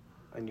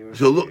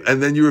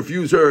 and then you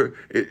refuse her,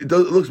 it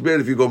looks bad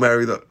if you go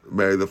marry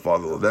the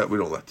father-in-law. That we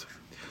don't let.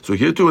 So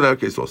here too in that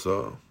case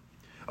also.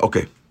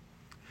 Okay.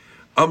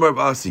 Amar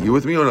Basi, you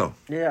with me or no?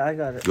 Yeah, I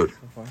got it. Good.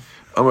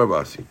 Amar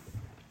Basi.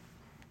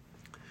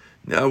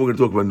 Now we're going to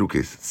talk about a new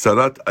case.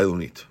 Sarat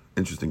Ailonit.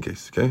 Interesting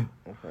case, okay?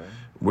 Okay.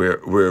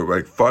 We're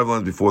like 5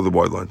 lines before the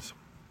wide lines.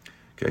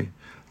 Okay?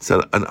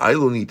 So an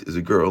Ailonit is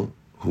a girl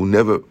who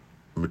never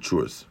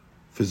matures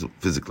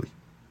physically.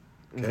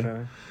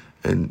 Okay?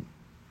 And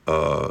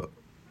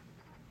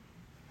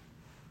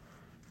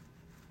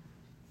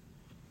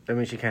that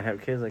means she can't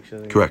have kids, like she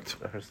doesn't correct.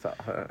 Get her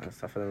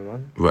stuff in the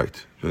month. Right.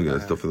 She doesn't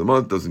get stuff for the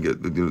month,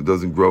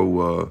 doesn't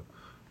grow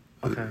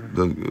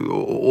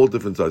all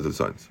different sizes of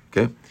signs.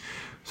 Okay?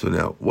 So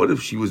now, what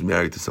if she was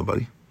married to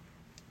somebody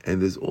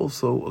and there's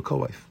also a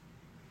co-wife?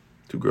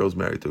 2 girls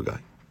married to a guy.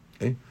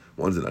 Okay?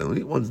 One's an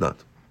Ailonit, one's not.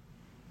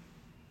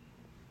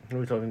 What are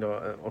we talking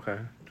about? Okay.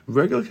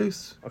 Regular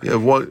case. Okay. You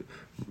have one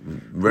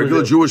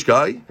regular Jewish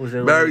guy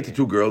married to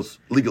 2 girls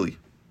legally.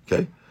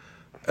 Okay?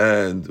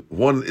 And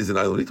one is an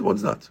Ailonit,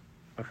 one's not.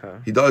 Okay.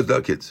 He dies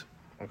without kids.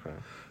 Okay.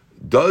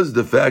 Does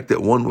the fact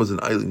that one was an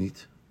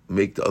Ailonit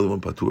make the other one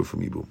patur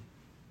from Yibum?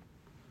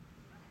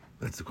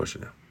 That's the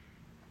question now.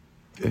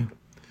 Okay?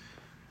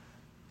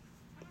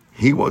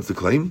 He wants to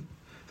claim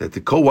that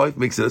the co-wife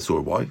makes it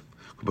asur. Why?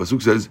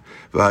 Pasuk says,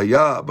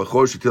 "V'haya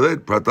b'chor shetiled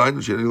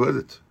prataynu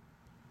she'niledet."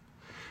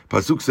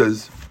 Pasuk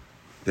says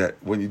that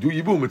when you do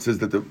Yibum, it says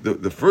that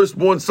the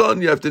firstborn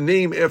son you have to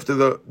name after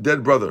the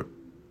dead brother.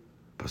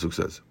 Pasuk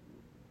says.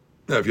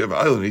 Now, if you have an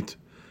Ailonit,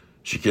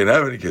 she can't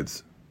have any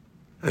kids,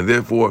 and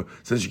therefore,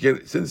 since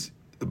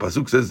the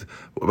Pasuk says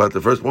about the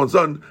firstborn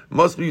son,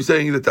 must be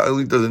saying that the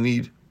Ailonit doesn't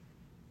need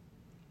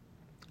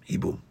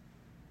Yibum,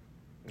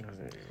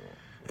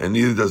 and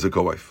neither does a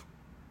co-wife.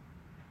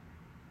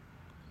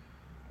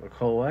 A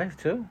co-wife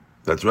too?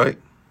 That's right.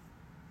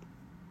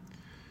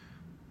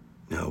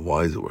 Now,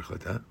 why does it work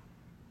like that?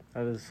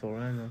 How does it so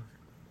random?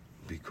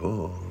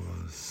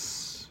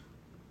 Because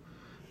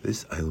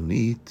this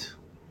Ailonit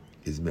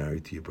is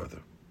married to your brother.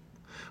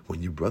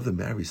 When your brother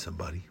marries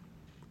somebody,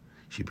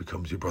 she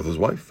becomes your brother's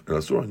wife, and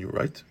asur on you,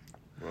 right?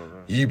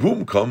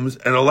 Yibum comes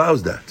and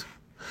allows that.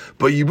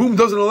 But Yibum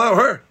doesn't allow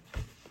her,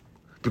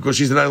 because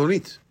she's an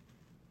Ailonit.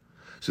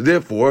 So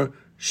therefore,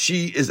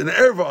 she is an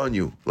erva on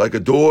you, like a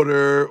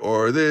daughter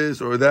or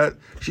this or that.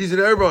 She's an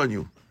erva on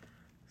you.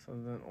 So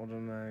then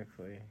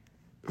automatically.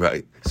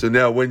 Right. So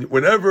now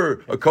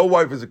whenever a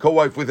co-wife is a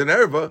co-wife with an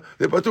erva,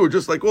 they're patur,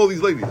 just like all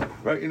these ladies,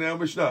 right? In our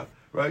Mishnah,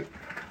 right?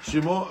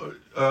 Shimon,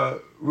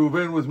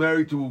 Reuben was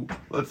married to,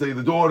 let's say,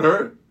 the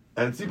daughter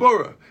and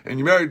Tzipora. And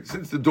you married,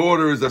 since the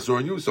daughter is asur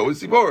on you, so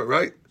is Tzipora,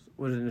 right?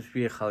 Wouldn't it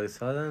be a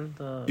chalitza then?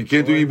 You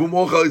can't do Yibum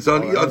or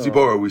chalitza on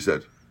Tzipora, we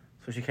said.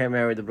 So she can't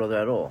marry the brother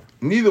at all?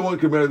 Neither one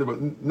can marry the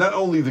brother. Not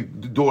only the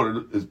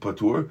daughter is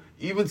patur,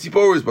 even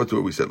Tzipora is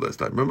patur, we said last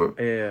time, remember?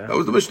 Yeah. That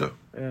was the Mishnah.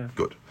 Yeah.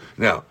 Good.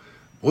 Now,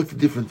 what's the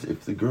difference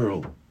if the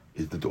girl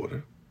is the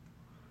daughter?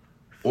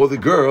 Or the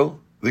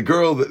girl,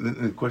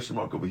 the question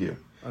mark over here,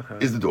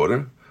 is the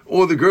daughter?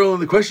 Or the girl in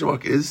the question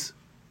mark is...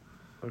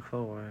 A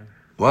co-wife.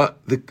 What?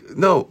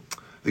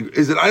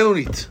 Is it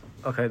Ailonit?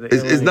 Okay.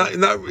 Is not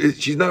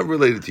she's not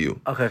related to you.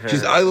 Okay.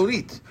 She's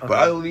Ailonit. Okay.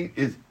 But Ailonit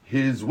is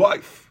his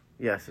wife.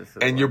 Yes.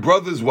 And your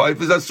brother's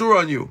wife is asur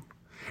on you.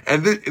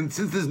 And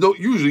since there's no...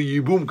 Usually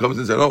Yibum comes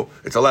and says, oh,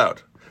 it's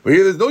allowed. But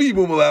here there's no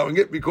Yibum allowing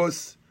it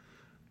because...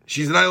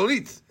 She's an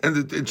Ailonit,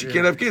 and she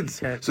can't have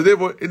kids. So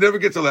therefore, it never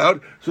gets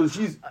allowed. So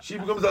she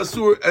becomes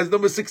asur as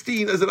number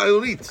 16 as an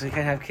Ailonit. So you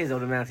can't have kids,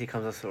 automatically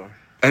comes asur.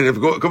 And if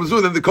it comes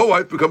asur, then the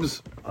co-wife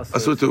becomes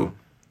asur too.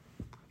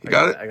 You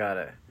got it? I got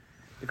it.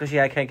 Because she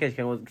can't kids,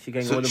 she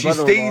can't go with the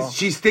brother-in-law.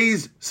 She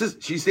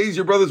stays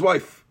your brother's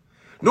wife.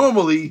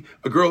 Normally,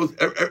 a girl,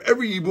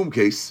 every Yibum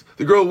case,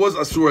 the girl was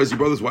asur as your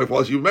brother's wife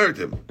while she was married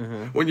to him.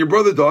 Mm-hmm. When your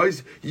brother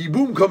dies,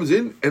 Yibum comes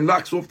in and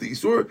knocks off the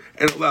isur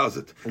and allows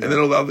it. And then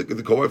allow the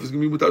co-wife is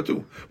going to be without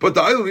too. But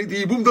the Ailonit,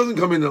 the Yibum doesn't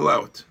come in and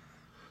allow it.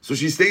 So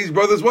she stays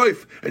brother's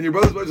wife, and your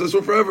brother's wife is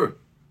asur forever.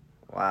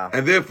 Wow.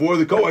 And therefore,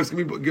 the co-wife's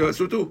going to be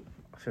asur too.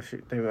 So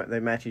they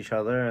match each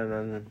other, and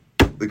then...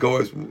 The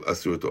co-wife's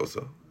asur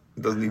also.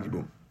 It doesn't need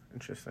Yibum.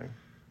 Interesting.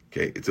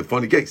 Okay, it's a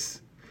funny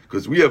case.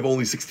 Because we have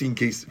only 15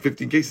 cases.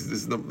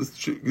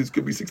 This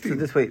could be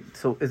 16.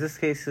 So is this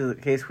case a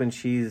case when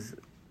she's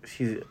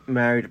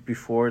married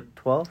before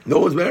 12? No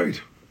one's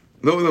married.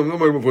 No,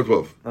 married before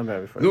 12. Not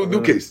married before 12.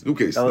 New case.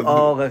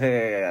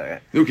 Okay.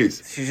 New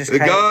case. She's just the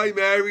guy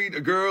married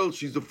a girl.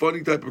 She's a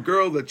funny type of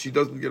girl that she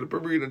doesn't get a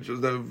period and she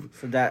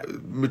doesn't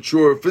have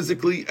mature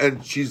physically,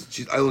 and she's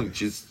Ailonit.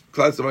 She's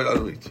classified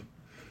Ailonit.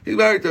 He's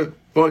married to her.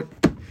 Fine.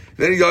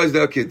 Then he dies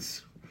without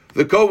kids.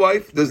 The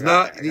co-wife does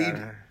not need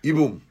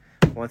Yibum.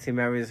 Once he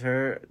marries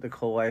her, the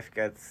co-wife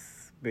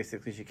gets...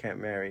 Basically, she can't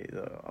marry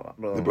the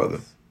brother.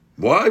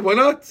 Why? Why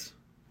not?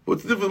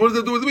 What's the difference? What does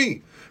that do with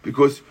me?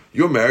 Because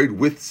you're married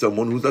with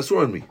someone who's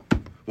asur on me.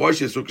 Why is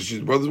she asur? Because she's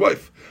the brother's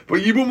wife.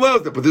 But Yibum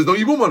allows that, but there's no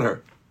Yibum on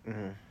her.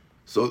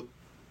 So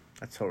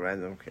That's so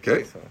random.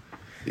 Okay. So,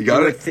 you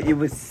got it. You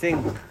would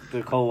think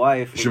the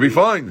co-wife Should be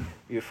fine.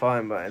 You're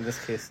fine, but in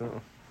this case,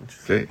 no.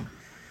 Okay.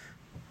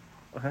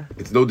 Okay.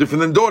 It's no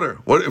different than daughter.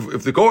 What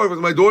if the co-wife was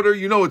my daughter?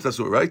 You know it's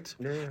asur, right?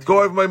 Yeah. The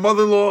co-wife of my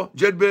mother-in-law,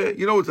 Jedbe,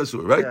 you know it's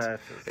asur, right? Yeah,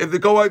 if the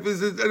co-wife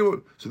is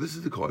anyone, so this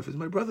is the co-wife is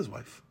my brother's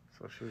wife.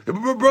 So she was, If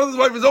my brother's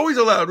wife is always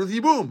allowed with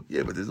Yibum.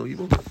 Yeah, but there's no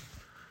Yibum.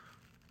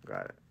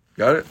 got it.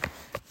 Got it?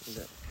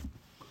 Yeah.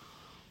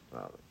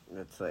 Well,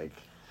 it's like.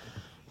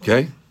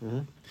 Okay.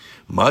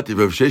 Mati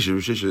Rav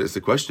Shesha, it's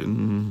a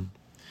question.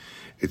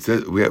 It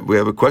says we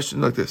have a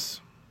question like this.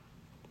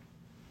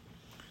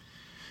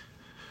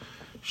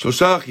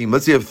 Shoshachim,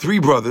 let's say you have three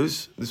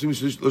brothers. This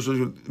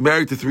means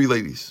married to three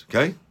ladies.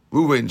 Okay,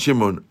 Reuven,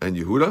 Shimon, and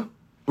Yehuda.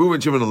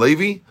 Reuven, Shimon, and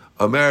Levi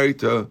are married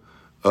to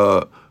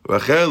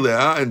Rachel,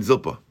 Leah, and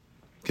Zilpah.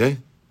 Okay.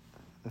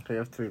 Okay, you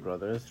have three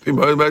brothers. Three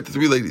brothers married to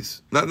three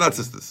ladies, not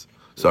sisters.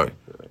 Sorry,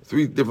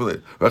 three different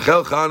ladies.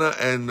 Rachel, Chana,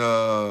 and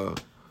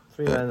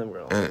three random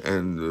girls.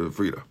 And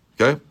Frida.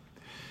 Okay.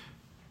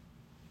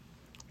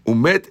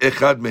 Umet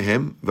echad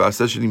mehem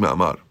v'aseh sheni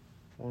ma'amar.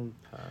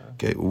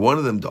 Okay, one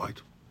of them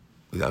died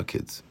without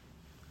kids,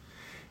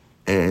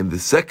 and the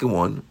second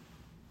one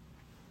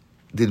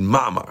did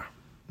ma'amar.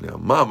 Now,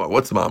 ma'amar,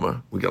 what's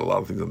ma'amar? We got a lot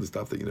of things on this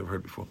stuff that you never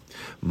heard before.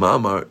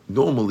 Ma'amar,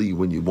 normally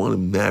when you want to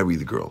marry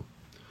the girl,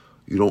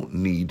 you don't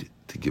need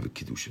to give a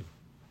kiddushin.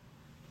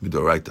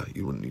 Midoraita,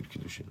 you don't need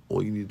kiddushin.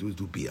 All you need to do is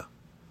do bia.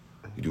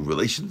 You do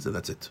relations, and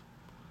that's it.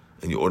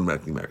 And you're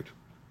automatically married.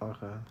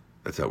 Okay.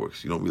 That's how it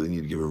works. You don't really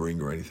need to give a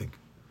ring or anything.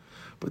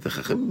 But the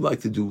Chachamim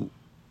like to do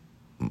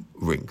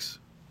rings.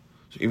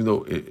 So even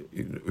though if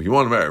you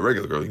want to marry a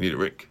regular girl, you need a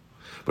ring.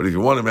 But if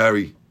you want to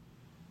marry,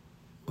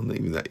 well, not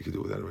even that you could do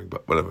it without a ring,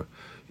 but whatever.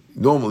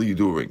 Normally you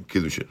do a ring,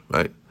 kiddushin,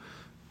 right?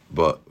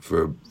 But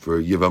for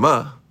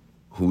Yevamah,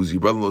 who's your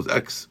brother-in-law's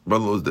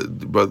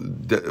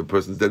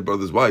person's dead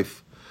brother's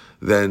wife,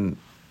 then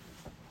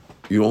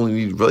you only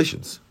need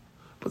relations.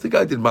 But the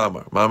guy did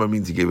ma'amar. Ma'amar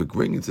means he gave a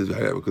ring and says, "I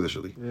have a Kodesh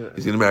Ali."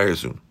 He's going to marry her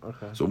soon.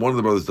 Okay. So one of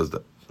the brothers does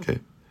that. Okay.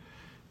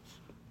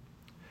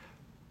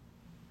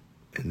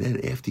 And then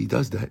after he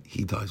does that,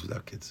 he dies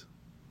without kids.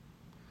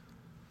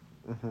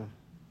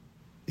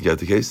 You got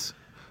the case?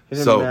 He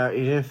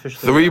didn't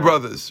officially three marry.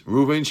 brothers,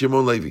 Reuven,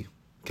 Shimon, Levi.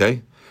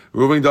 Okay?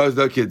 Reuven dies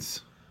without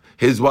kids.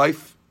 His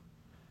wife,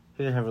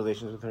 He didn't have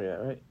relations with her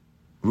yet, right?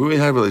 Reuven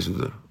had relations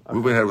with her.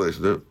 Reuven had relations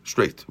with her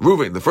straight.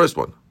 Reuven, the first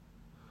one.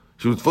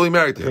 She was fully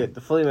married to him. Okay,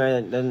 the fully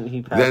married, then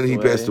he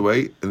passed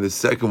away. And the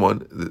second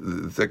one,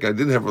 the second guy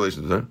didn't have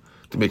relations with her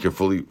to make her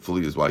fully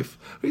his wife.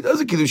 But he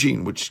does a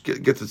kiddushin, which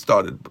gets it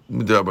started,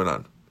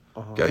 midrabanan.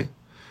 Okay?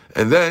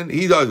 And then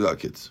he dies without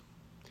kids.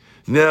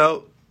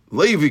 Now,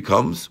 Levi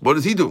comes, what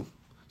does he do?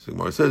 So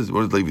Gemara says,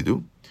 what does Levi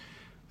do?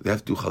 They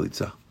have to do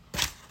chalitza.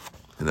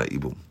 And not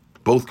ibum.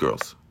 Both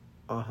girls.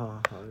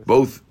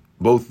 Both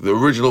the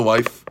original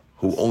wife,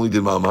 who only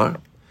did ma'amar,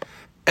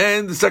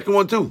 and the second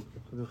one too.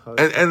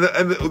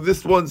 And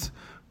this one's,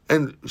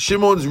 and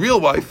Shimon's real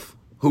wife,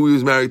 who he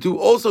was married to,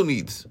 also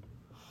needs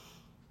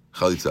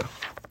chalitza.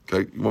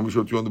 Okay, you want me to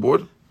show it to you on the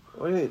board?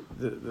 What do you mean?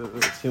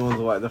 The Simon's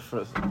wife, the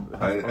first.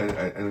 I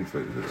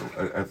explain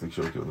it. I have to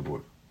show it to you on the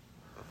board.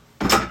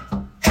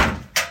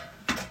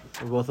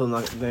 Both of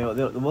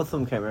them, both of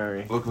them can't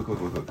marry. Look. Here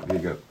you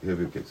go. Here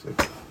you go. So,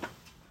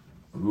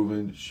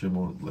 Reuven,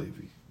 Shimon,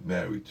 Levi,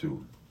 married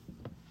to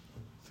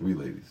three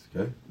ladies.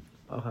 Okay.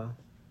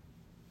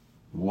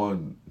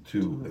 1, 2,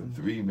 and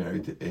 3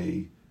 married to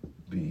A,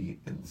 B,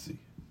 and C.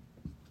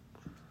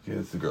 Okay,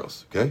 that's the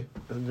girls. Okay.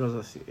 The girls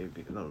are C, A,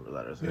 B, number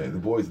letters. Yeah, the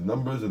boys are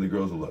numbers and the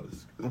girls are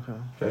letters. Okay.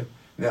 Okay.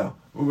 Now,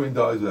 Reuven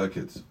dies without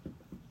kids.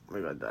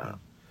 We got that.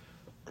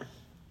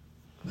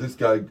 This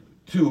guy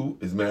 2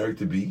 is married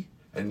to B,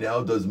 and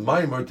now does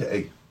mimer to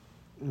A.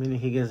 Meaning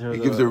he gives her. He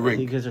gives her a ring.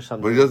 He gives her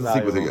something. But he doesn't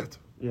sleep with her yet.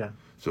 Yeah.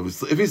 So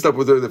if he slept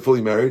with her, they're fully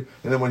married,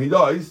 and then when he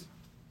dies,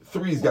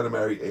 3's got to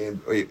marry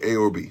A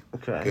or B.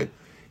 Okay.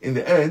 In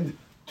the end,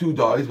 2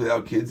 dies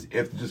without kids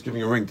after just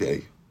giving a ring to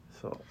A.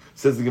 So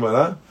Says the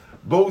Gemara,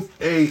 both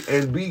A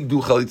and B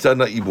do chalitza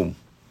na ibum.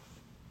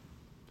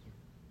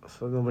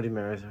 So nobody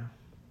marries her.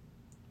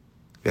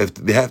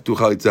 They have to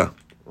chalitza.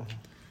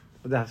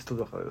 But they have to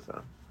do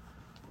chalitza.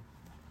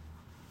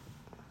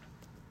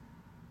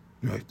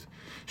 Right.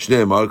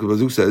 Shnei Mark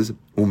Bazuk says,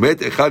 Umet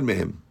echad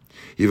mehem.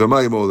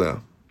 Yivama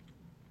yimoleh.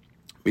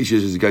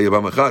 Mishesh is zikah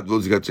yavam echad, lo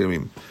zikat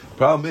shemim.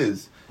 Problem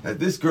is that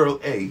this girl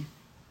A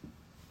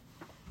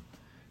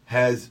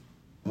has,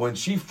 when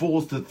she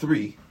falls to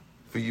 3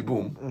 for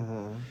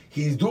Yibum,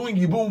 he's doing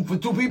Yibum for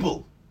 2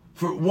 people.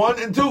 For 1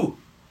 and 2.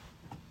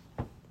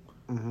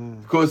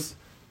 Because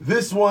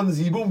this one's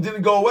Yibum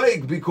didn't go away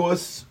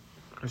because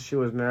she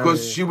was married.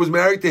 Because she was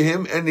married to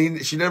him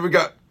and she never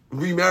got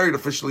remarried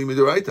officially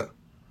Midoraita.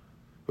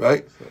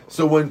 Right?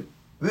 So when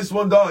this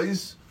one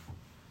dies,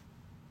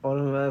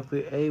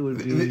 automatically A would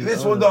be.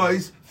 This one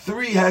dies,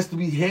 3 has to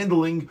be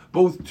handling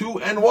both 2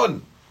 and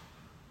 1.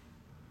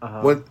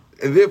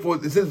 And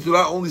therefore, since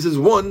Torah only says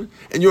 1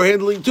 and you're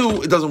handling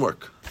 2, it doesn't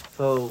work.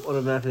 So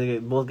automatically they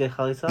both get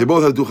chalitza? They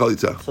both have to do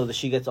chalitza. So that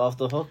she gets off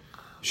the hook,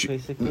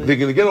 basically? They're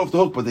going to get off the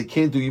hook, but they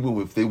can't do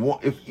Yibum. If they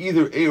want, if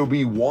either A or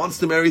B wants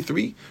to marry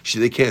three,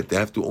 they can't. They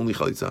have to only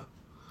chalitza.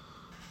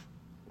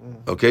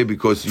 Okay?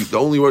 Because it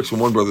only works for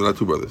one brother, not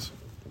two brothers.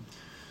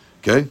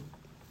 Okay?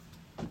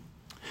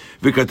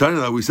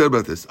 V'katana, we said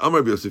about this.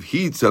 Amar Rabbi Yosef,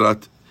 he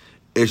tzarat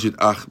eshet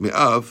ach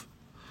me'av,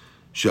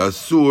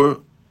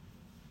 she'asur.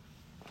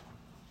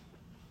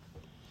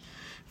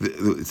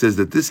 It says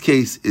that this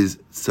case is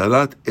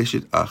tzarat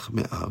eshet ach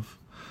me'av,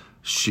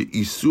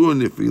 she'isur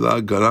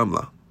nefila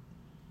garamla.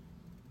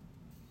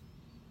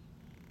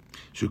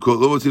 She'kol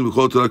lo motzin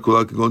b'chol Torah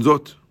kola kegon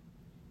zot.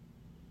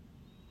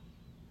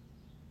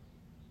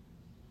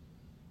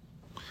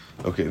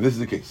 Okay, this is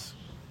the case.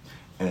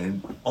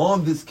 And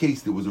on this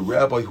case, there was a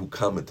rabbi who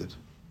commented,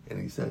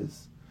 and he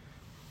says,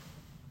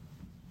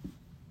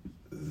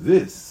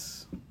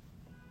 this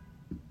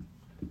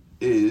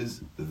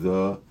is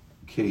the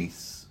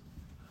case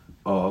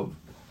of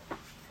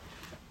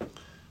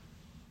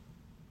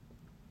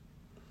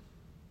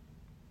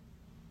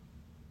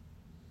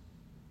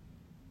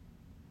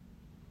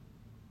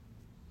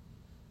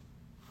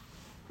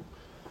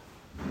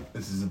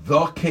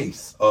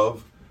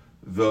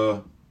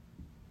the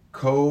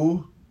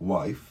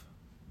co-wife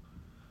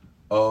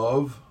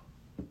of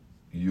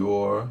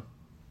your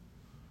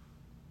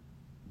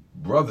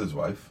brother's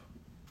wife,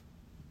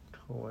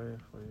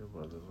 Co-wife or your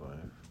brother's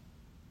wife,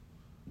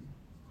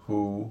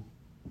 who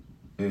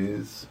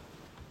is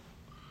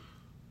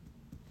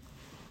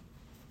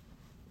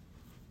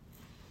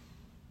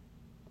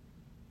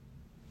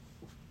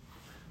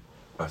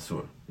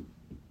asur.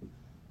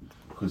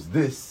 Because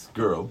this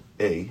girl,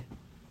 A,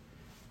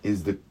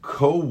 is the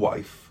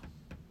co-wife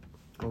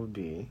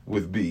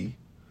with B,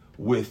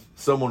 with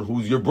someone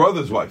who's your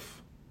brother's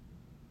wife,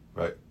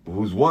 right?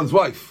 Who's one's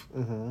wife.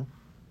 Mm-hmm.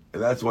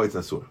 And that's why it's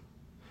asur.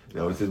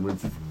 Now it says, when it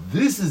says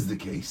this is the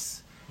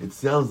case, it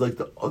sounds like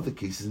the other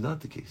case is not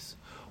the case.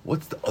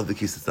 What's the other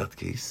case that's not the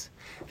case?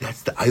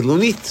 That's the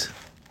Ailonit.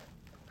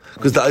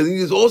 Because the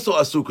Ailonit is also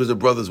asur because of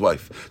brother's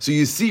wife. So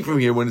you see from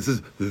here, when it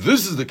says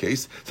this is the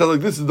case, it sounds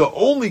like this is the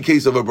only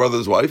case of a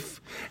brother's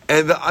wife,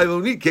 and the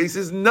Ailonit case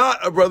is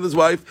not a brother's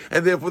wife,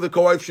 and therefore the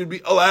co-wife should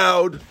be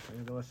allowed.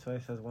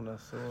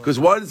 Because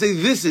why did it say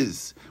this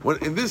is? When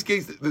in this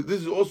case,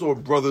 this is also a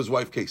brother's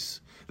wife case.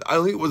 The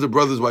Ailonit was a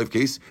brother's wife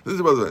case. This is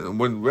a brother's wife. And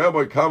when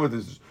Rabbi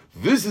commented,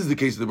 this is the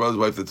case of the brother's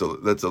wife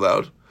that's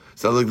allowed.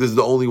 Sounds like this is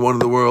the only one in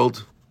the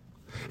world.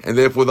 And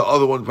therefore the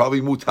other one,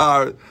 probably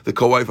Mutar, the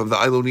co-wife of the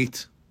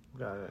Ailonit.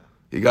 Got it.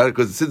 You got it?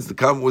 Because since the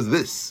comment was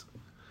this.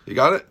 You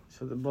got it?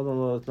 So the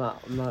brother-in-law is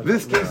not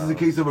this case is the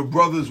case of a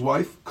brother's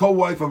wife,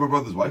 co-wife of a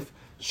brother's wife.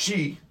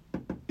 She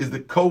is the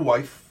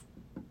co-wife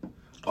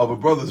of a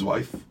brother's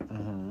wife.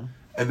 Mm-hmm.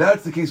 And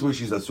that's the case where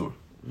she's Asur.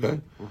 Okay?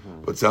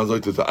 Mm-hmm. But it sounds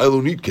like the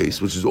Ailonit case,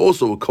 which is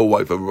also a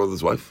co-wife of a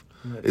brother's wife,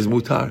 is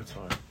Mutar.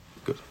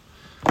 Good.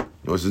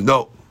 He says,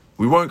 no,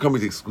 we weren't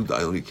coming to exclude the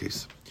Ailonit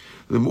case.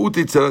 So what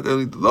does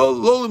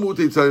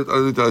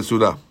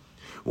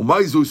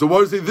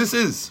it say this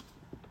is?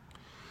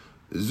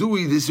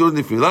 Zui, this is your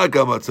nefila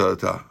gam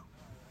atzarata.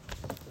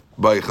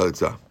 By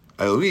chalitza.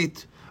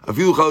 Ailonit,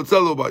 afilu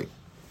chalitza lo by.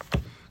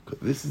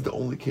 This is the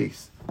only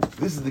case.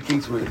 This is the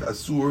case where it's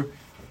asur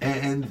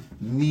and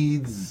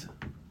needs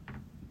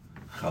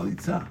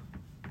chalitza.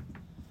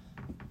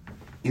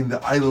 In the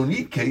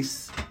Ailonit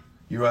case,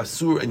 you're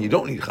asur and you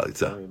don't need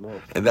chalitza.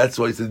 And that's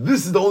why he said,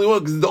 this is the only one,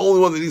 because it's the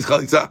only one that needs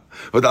chalitza.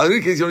 But the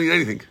Ailonit case, you don't need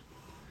anything.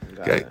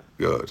 Okay?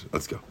 Good.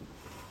 Let's go.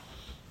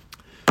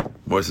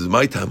 More says,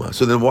 my tama.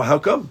 So then how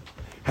come?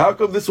 How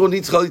come this one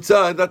needs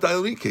chalitza and not the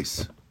Ailonit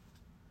case?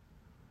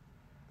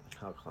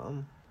 How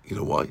come? You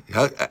know why?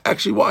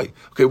 Actually, why?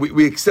 Okay,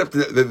 we accept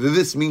that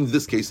this means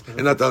this case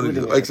and not the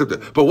Ailonit case. I accept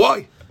it. But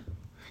why?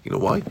 You know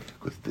why?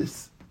 Because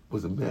this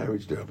was a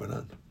marriage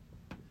d'Rabbanan.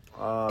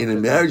 In a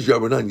marriage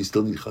d'Rabbanan, you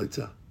still need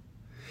chalitza.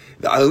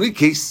 The Ailonit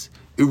case,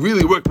 it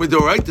really worked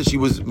midoraita. She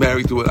was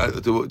married to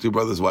a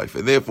brother's wife,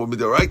 and therefore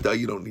midoraita,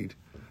 you don't need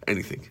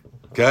anything.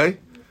 Okay?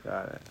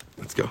 Got it.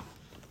 Let's go.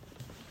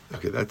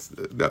 Okay,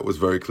 that was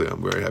very clear.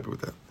 I'm very happy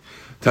with that.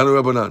 Tanu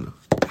Rabbanan.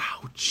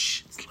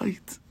 Ouch! It's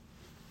late.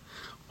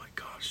 Oh my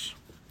gosh.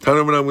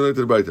 Tanu Rabbanan. We went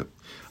to the Baita.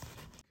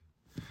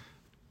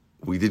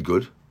 We did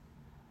good,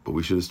 but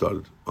we should have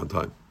started on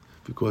time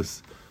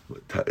because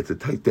it's a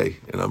tight day,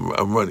 and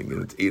I'm running,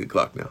 and it's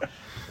 8:00 now.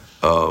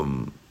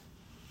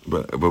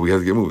 But we have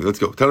to get moving. Let's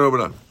go. Tanu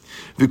Rabbanan.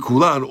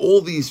 V'kulan,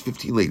 all these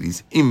 15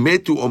 ladies,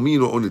 imetu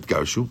omino onit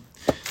garshu.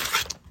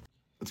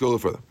 Let's go a little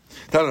further.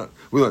 Tana,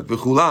 we learned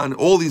v'chulan,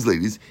 all these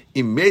ladies,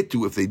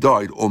 imetu, if they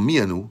died, or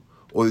mianu,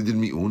 or they did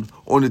mi'un,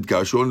 or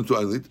nidgashu, or nitu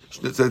alit.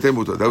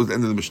 That was the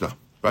end of the Mishnah,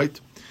 right?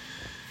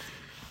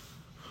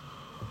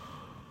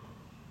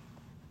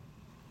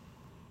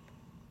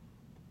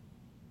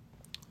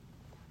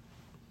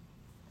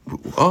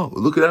 Oh,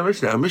 look at our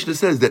Mishnah. Our Mishnah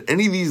says that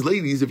any of these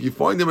ladies, if you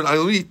find them in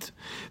Ailonit,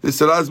 the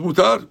sarah is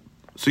mutar.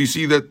 So you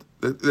see that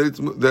it's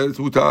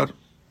mutar.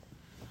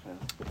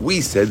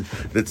 We said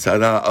that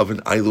sarah of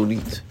an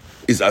Ailonit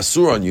is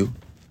asur on you.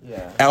 Yeah.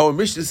 Yeah. Our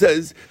Mishnah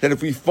says that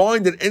if we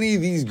find that any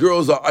of these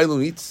girls are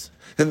Eilonites,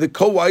 then the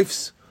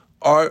co-wives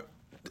are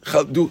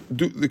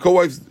the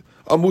co-wives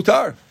are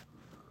mutar.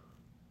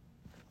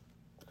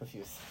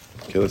 Confused.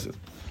 Okay, listen.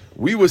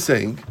 We were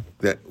saying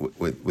that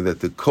that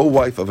the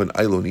co-wife of an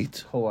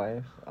Eilonite,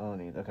 Co-wife.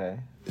 Okay.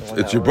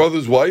 it's your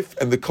brother's wife,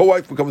 and the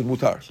co-wife becomes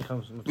mutar. She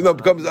comes.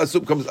 Becomes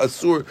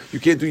asur. You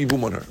can't do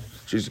yibum on her.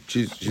 She's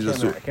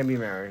asur. Can be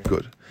married.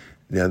 Good.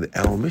 Now,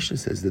 our Mishnah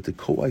says that the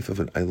co-wife of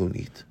an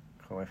Eilonite,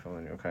 Co-wife.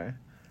 Okay.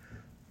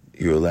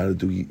 you're allowed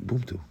to do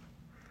yibum to.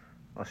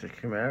 Oh, she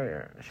can marry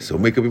her. So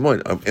make up your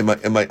mind. Am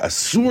I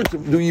asur to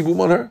do yibum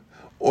on her,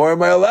 or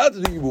am I allowed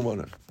to do yibum on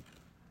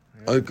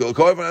her?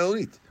 Co-wife and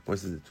Eilonite. One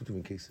says there are two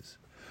different cases.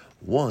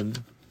 One,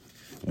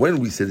 when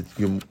we said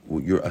you're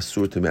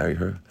asur to marry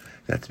her,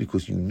 that's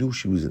because you knew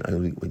she was an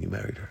Eilonite when you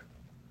married her,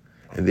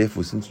 and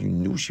therefore, since you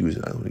knew she was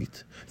an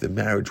Eilonite, the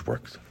marriage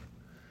worked,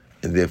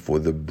 and therefore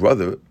the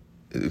brother,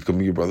 it can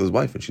be your brother's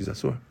wife, and she's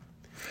asur.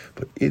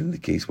 But in the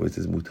case where it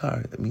says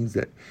mutar, that means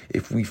that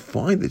if we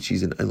find that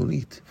she's an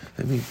Eilonite,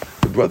 that means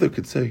the brother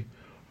could say,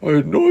 I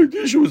had no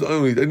idea she was an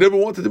Eilonite. I never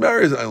wanted to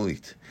marry as an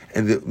Eilonite.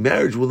 And the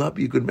marriage will not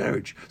be a good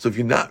marriage. So if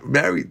you're not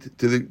married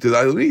to the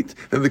Eilonite,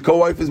 then the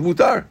co-wife is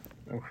mutar.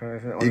 Okay.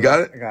 You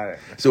got it? I got it.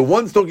 So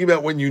one's talking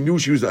about when you knew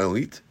she was an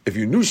Eilonite. If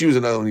you knew she was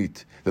an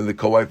Eilonite, then the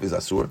co-wife is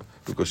asur,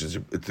 because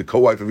it's the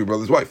co-wife of your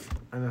brother's wife.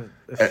 And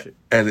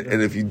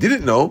if you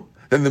didn't know,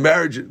 then the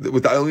marriage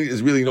with the Eilonite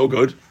is really no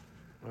good.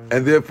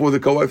 And therefore the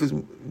co-wife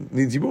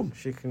needs yibum.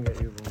 she can get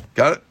you.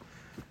 Got it?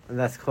 And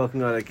that's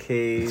talking about a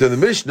case. So the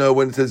Mishnah,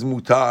 when it says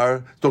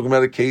mutar, it's talking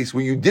about a case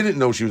where you didn't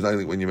know she was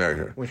Eilonite when you married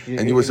her.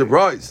 And you were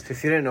surprised.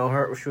 If you didn't know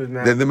her, she was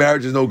married. Then the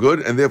marriage is no good,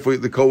 and therefore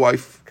the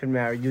co-wife Can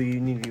marry you. You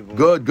need you.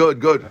 Good.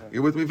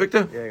 You with me,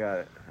 Victor? Yeah, I got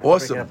it.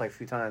 Awesome. I it up like a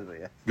few times, but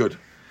yeah. Good.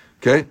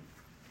 Okay.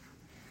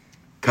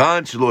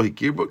 Kan shelo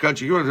hikira, kan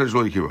shekira, kan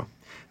shelo hikira.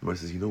 The Gemara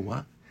says, you know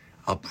what?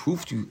 I'll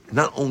prove to you,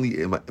 not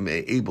only am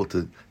I able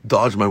to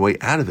dodge my way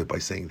out of it by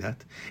saying that,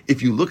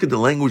 if you look at the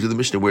language of the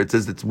Mishnah where it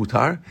says it's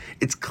mutar,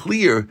 it's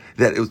clear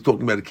that it was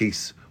talking about a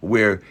case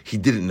where he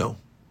didn't know.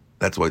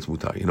 That's why it's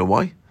mutar. You know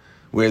why?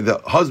 Where the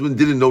husband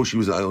didn't know she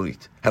was an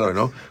Eilonite. How do I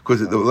know?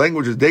 Because the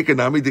language is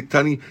dekanami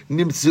diktani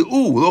nimtseu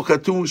lo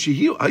katun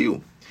shehi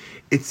ayu.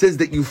 It says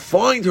that you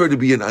find her to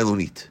be an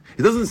Eilonite.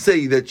 It doesn't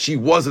say that she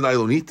was an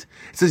Eilonite.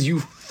 It says you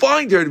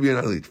find her to be an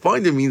Eilonite.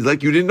 Find her means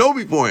like you didn't know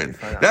beforehand.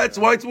 That's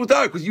why it's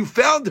mutar, because you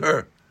found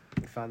her.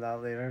 You found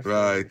out later.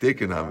 Right,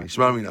 dekanami.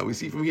 Shmami now. We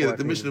see from here that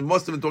the Mishnah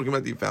must have been talking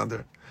about that you found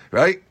her.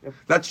 Right?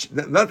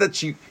 Yep. Not that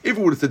she, if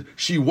it would have said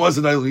she was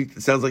an Eilonite,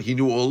 it sounds like he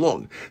knew all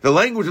along. The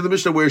language of the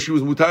Mishnah where she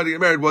was mutar to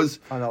get married was,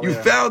 you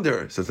found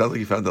her. So it sounds like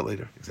you found out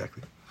later.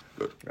 Exactly.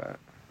 Good. Got it.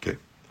 Okay.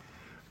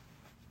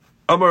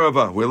 Amar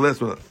Rava, where the last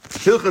one.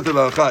 Hilchat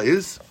al-Halakha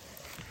is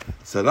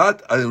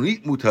Sarat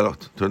Eilonit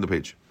Mutarot. Turn the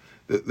page.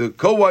 The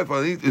co-wife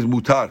Eilonit is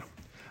mutar.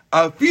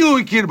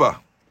 Afilu ikirba.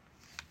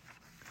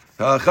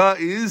 The Halakha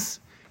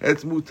is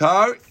it's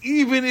mutar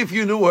even if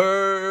you knew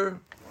her.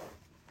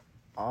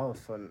 Oh,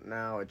 so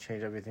now it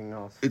changed everything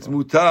else. It's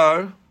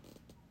mutar,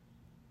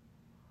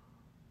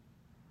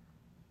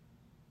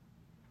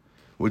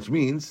 which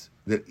means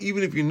that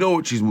even if you know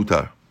it, she's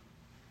mutar.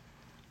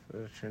 So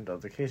it changed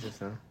other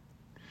cases now.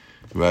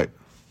 Right.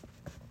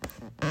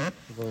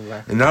 Going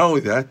back. And not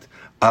only that,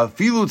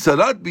 afilu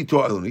tzarat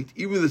bito Eilonit,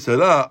 even the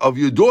tzara of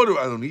your daughter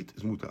Eilonit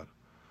is mutar.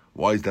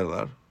 Why is that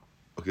allowed?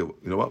 Okay, you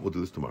know what? We'll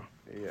do this tomorrow.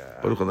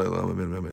 Yeah.